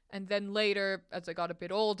 And then later, as I got a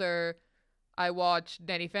bit older, I watched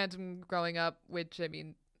Danny Phantom growing up, which,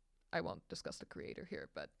 I won't discuss the creator here,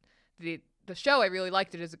 but the show, I really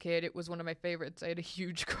liked it as a kid. It was one of my favorites. I had a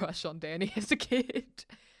huge crush on Danny as a kid.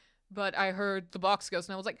 But I heard The Box Ghost,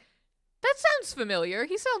 and I was like, that sounds familiar.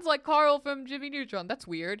 He sounds like Carl from Jimmy Neutron. That's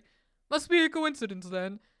weird. Must be a coincidence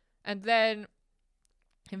then. And then,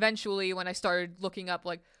 eventually, when I started looking up,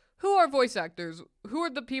 like, who are voice actors? Who are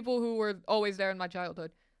the people who were always there in my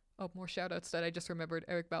childhood? Oh, more shoutouts that I just remembered.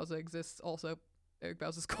 Eric Bauza exists also. Eric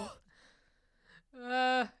Bauza's cool.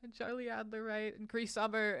 And Charlie Adler, right? And Cree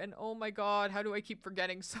Summer, and oh my god, how do I keep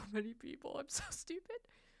forgetting so many people? I'm so stupid.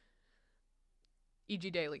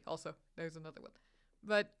 E.G. Daily, also. There's another one.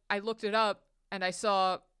 But I looked it up, and I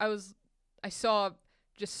saw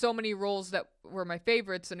just so many roles that were my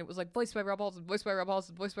favorites, and it was like, voiced by Rob Paulson, voiced by Rob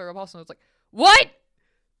Paulson, voiced by Rob Paulson. I was like, what?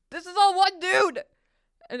 This is all one dude!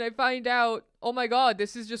 And I find out, oh my god,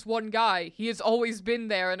 this is just one guy. He has always been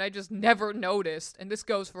there, and I just never noticed. And this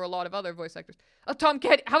goes for a lot of other voice actors. Oh, Tom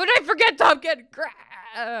Kenny. How did I forget Tom Kenny?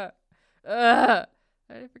 How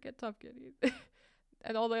did I forget Tom Kenny?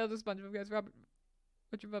 And all the other SpongeBob guys.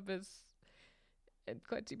 Richard Bumpus. And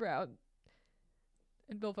Clancy Brown.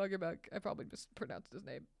 And Bill Fungerbuck. I probably mispronounced his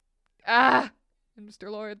name. And Mr.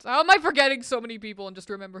 Lawrence. How am I forgetting so many people and just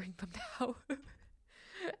remembering them now? I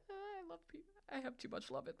love people. I have too much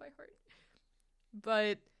love in my heart.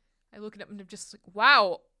 But I look at them and I'm just like,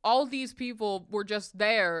 wow, all these people were just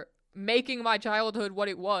there making my childhood what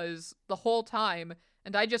it was the whole time,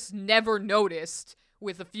 and I just never noticed,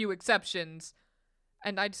 with a few exceptions.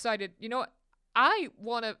 And I decided, you know what? I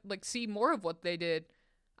want to see more of what they did.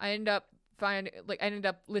 I ended up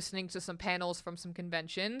listening to some panels from some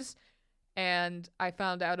conventions, and I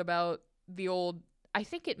found out about the old, I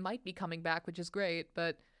think it might be coming back, which is great,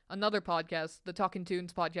 but another podcast, the Talkin'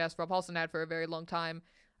 Tunes podcast Rob Paulson had for a very long time.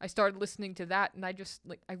 I started listening to that, and I just,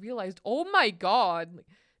 I realized, oh my god,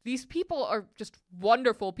 these people are just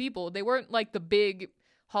wonderful people. They weren't like the big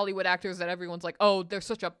Hollywood actors that everyone's like, oh, they're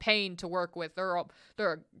such a pain to work with. They're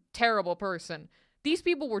a terrible person. These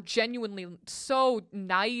people were genuinely so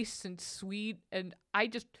nice and sweet, and I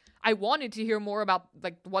wanted to hear more about,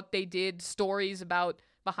 what they did, stories about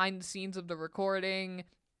behind the scenes of the recording.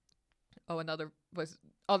 Oh,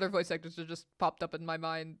 other voice actors that just popped up in my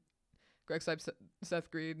mind. Greg Sipes, Seth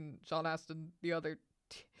Green, Sean Astin, the other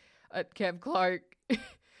Cam Clark,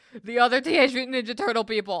 the other Teenage Mutant Ninja Turtle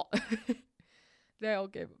people. They all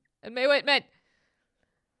came. And Mae Whitman.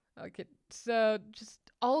 Okay, so just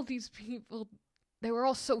all these people, they were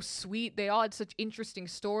all so sweet. They all had such interesting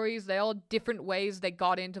stories. They all had different ways they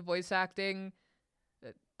got into voice acting.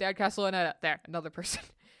 Dad Castellaneta, there, another person.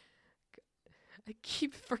 I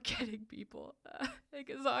keep forgetting people.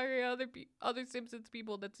 Like sorry, other Simpsons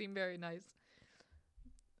people that seem very nice.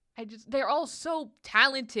 They're all so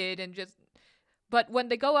talented and but when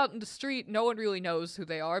they go out in the street, no one really knows who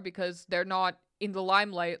they are because they're not in the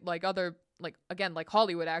limelight like other, like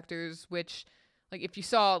Hollywood actors, which, like, if you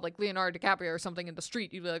saw, like, Leonardo DiCaprio or something in the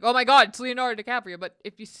street, you'd be like, oh my god, it's Leonardo DiCaprio. But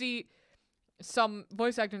if you see some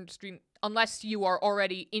voice acting in the street, unless you are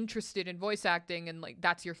already interested in voice acting and, like,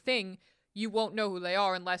 that's your thing, you won't know who they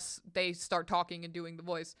are unless they start talking and doing the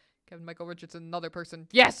voice. Kevin Michael Richardson, another person.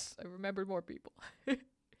 Yes! I remembered more people.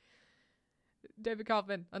 David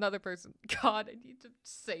Kaufman, another person. God, I need to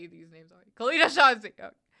say these names already. Kalina Shazi. Oh.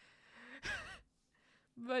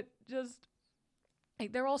 But just,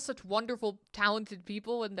 like, they're all such wonderful, talented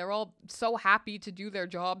people, and they're all so happy to do their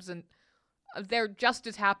jobs, and they're just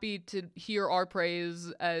as happy to hear our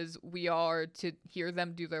praise as we are to hear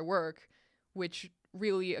them do their work, which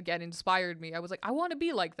really, again, inspired me. I was like, I want to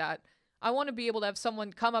be like that. I want to be able to have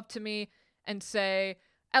someone come up to me and say,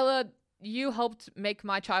 Ella, you helped make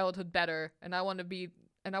my childhood better, and I want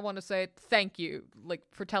to say thank you, like,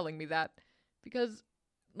 for telling me that, because,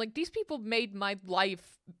 like, these people made my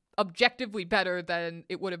life objectively better than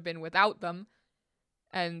it would have been without them,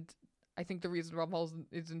 and I think the reason Rob Hall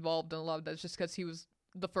is involved in a lot of that is just because he was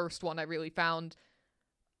the first one I really found.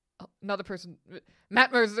 Another person,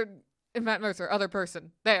 Matt Mercer, other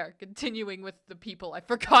person. There, continuing with the people I've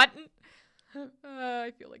forgotten.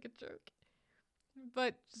 I feel like a jerk.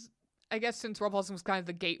 But I guess since Rob Paulsen was kind of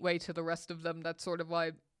the gateway to the rest of them, that's sort of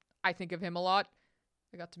why I think of him a lot.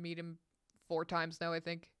 I got to meet him 4 times now, I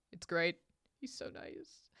think. It's great. He's so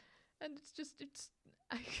nice. And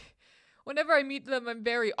whenever I meet them, I'm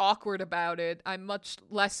very awkward about it. I'm much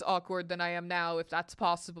less awkward than I am now, if that's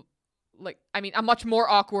possible. Like, I mean, I'm much more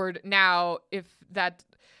awkward now, if that...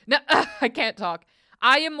 No, I can't talk.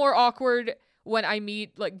 I am more awkward when I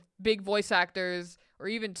meet, like, big voice actors, or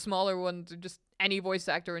even smaller ones, or just any voice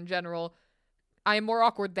actor in general. I am more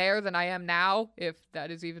awkward there than I am now, if that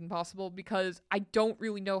is even possible, because I don't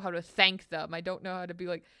really know how to thank them. I don't know how to be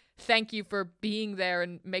like, thank you for being there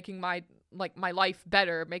and making my life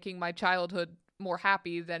better, making my childhood more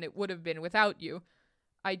happy than it would have been without you.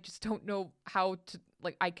 I just don't know how to,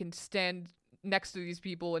 like, I can stand next to these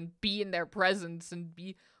people and be in their presence and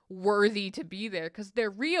be worthy to be there, because they're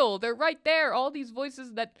real. They're right there. All these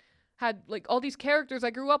voices that had, like, all these characters I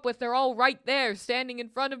grew up with, they're all right there, standing in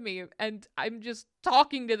front of me, and I'm just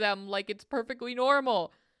talking to them like it's perfectly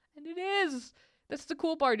normal. And it is. That's the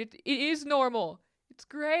cool part. It is normal. It's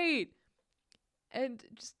great. And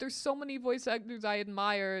just, there's so many voice actors I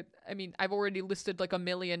admire. I mean, I've already listed like 1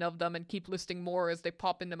 million of them and keep listing more as they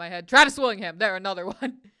pop into my head. Travis Willingham, there, another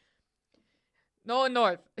one. Nolan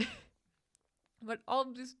North. But all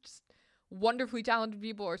of these just wonderfully talented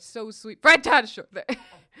people are so sweet. Fred Tatasciore.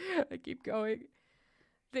 I keep going.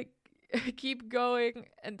 I keep going,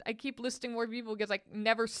 and I keep listing more people because I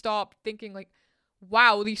never stop thinking, like,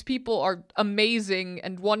 wow, these people are amazing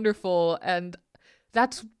and wonderful, and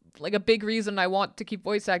that's, like, a big reason I want to keep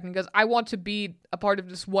voice acting, because I want to be a part of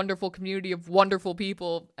this wonderful community of wonderful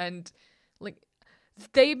people, and, like,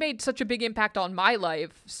 they made such a big impact on my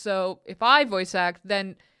life, so if I voice act,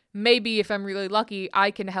 then maybe if I'm really lucky,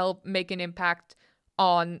 I can help make an impact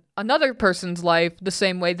on another person's life the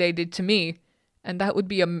same way they did to me. And that would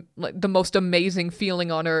be the most amazing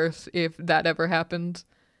feeling on earth if that ever happened.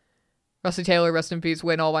 Rusty Taylor, rest in peace.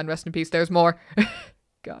 Wayne Allwine, rest in peace. There's more.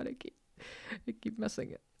 God, I keep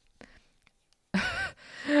messing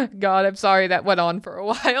it. God, I'm sorry that went on for a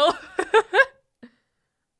while.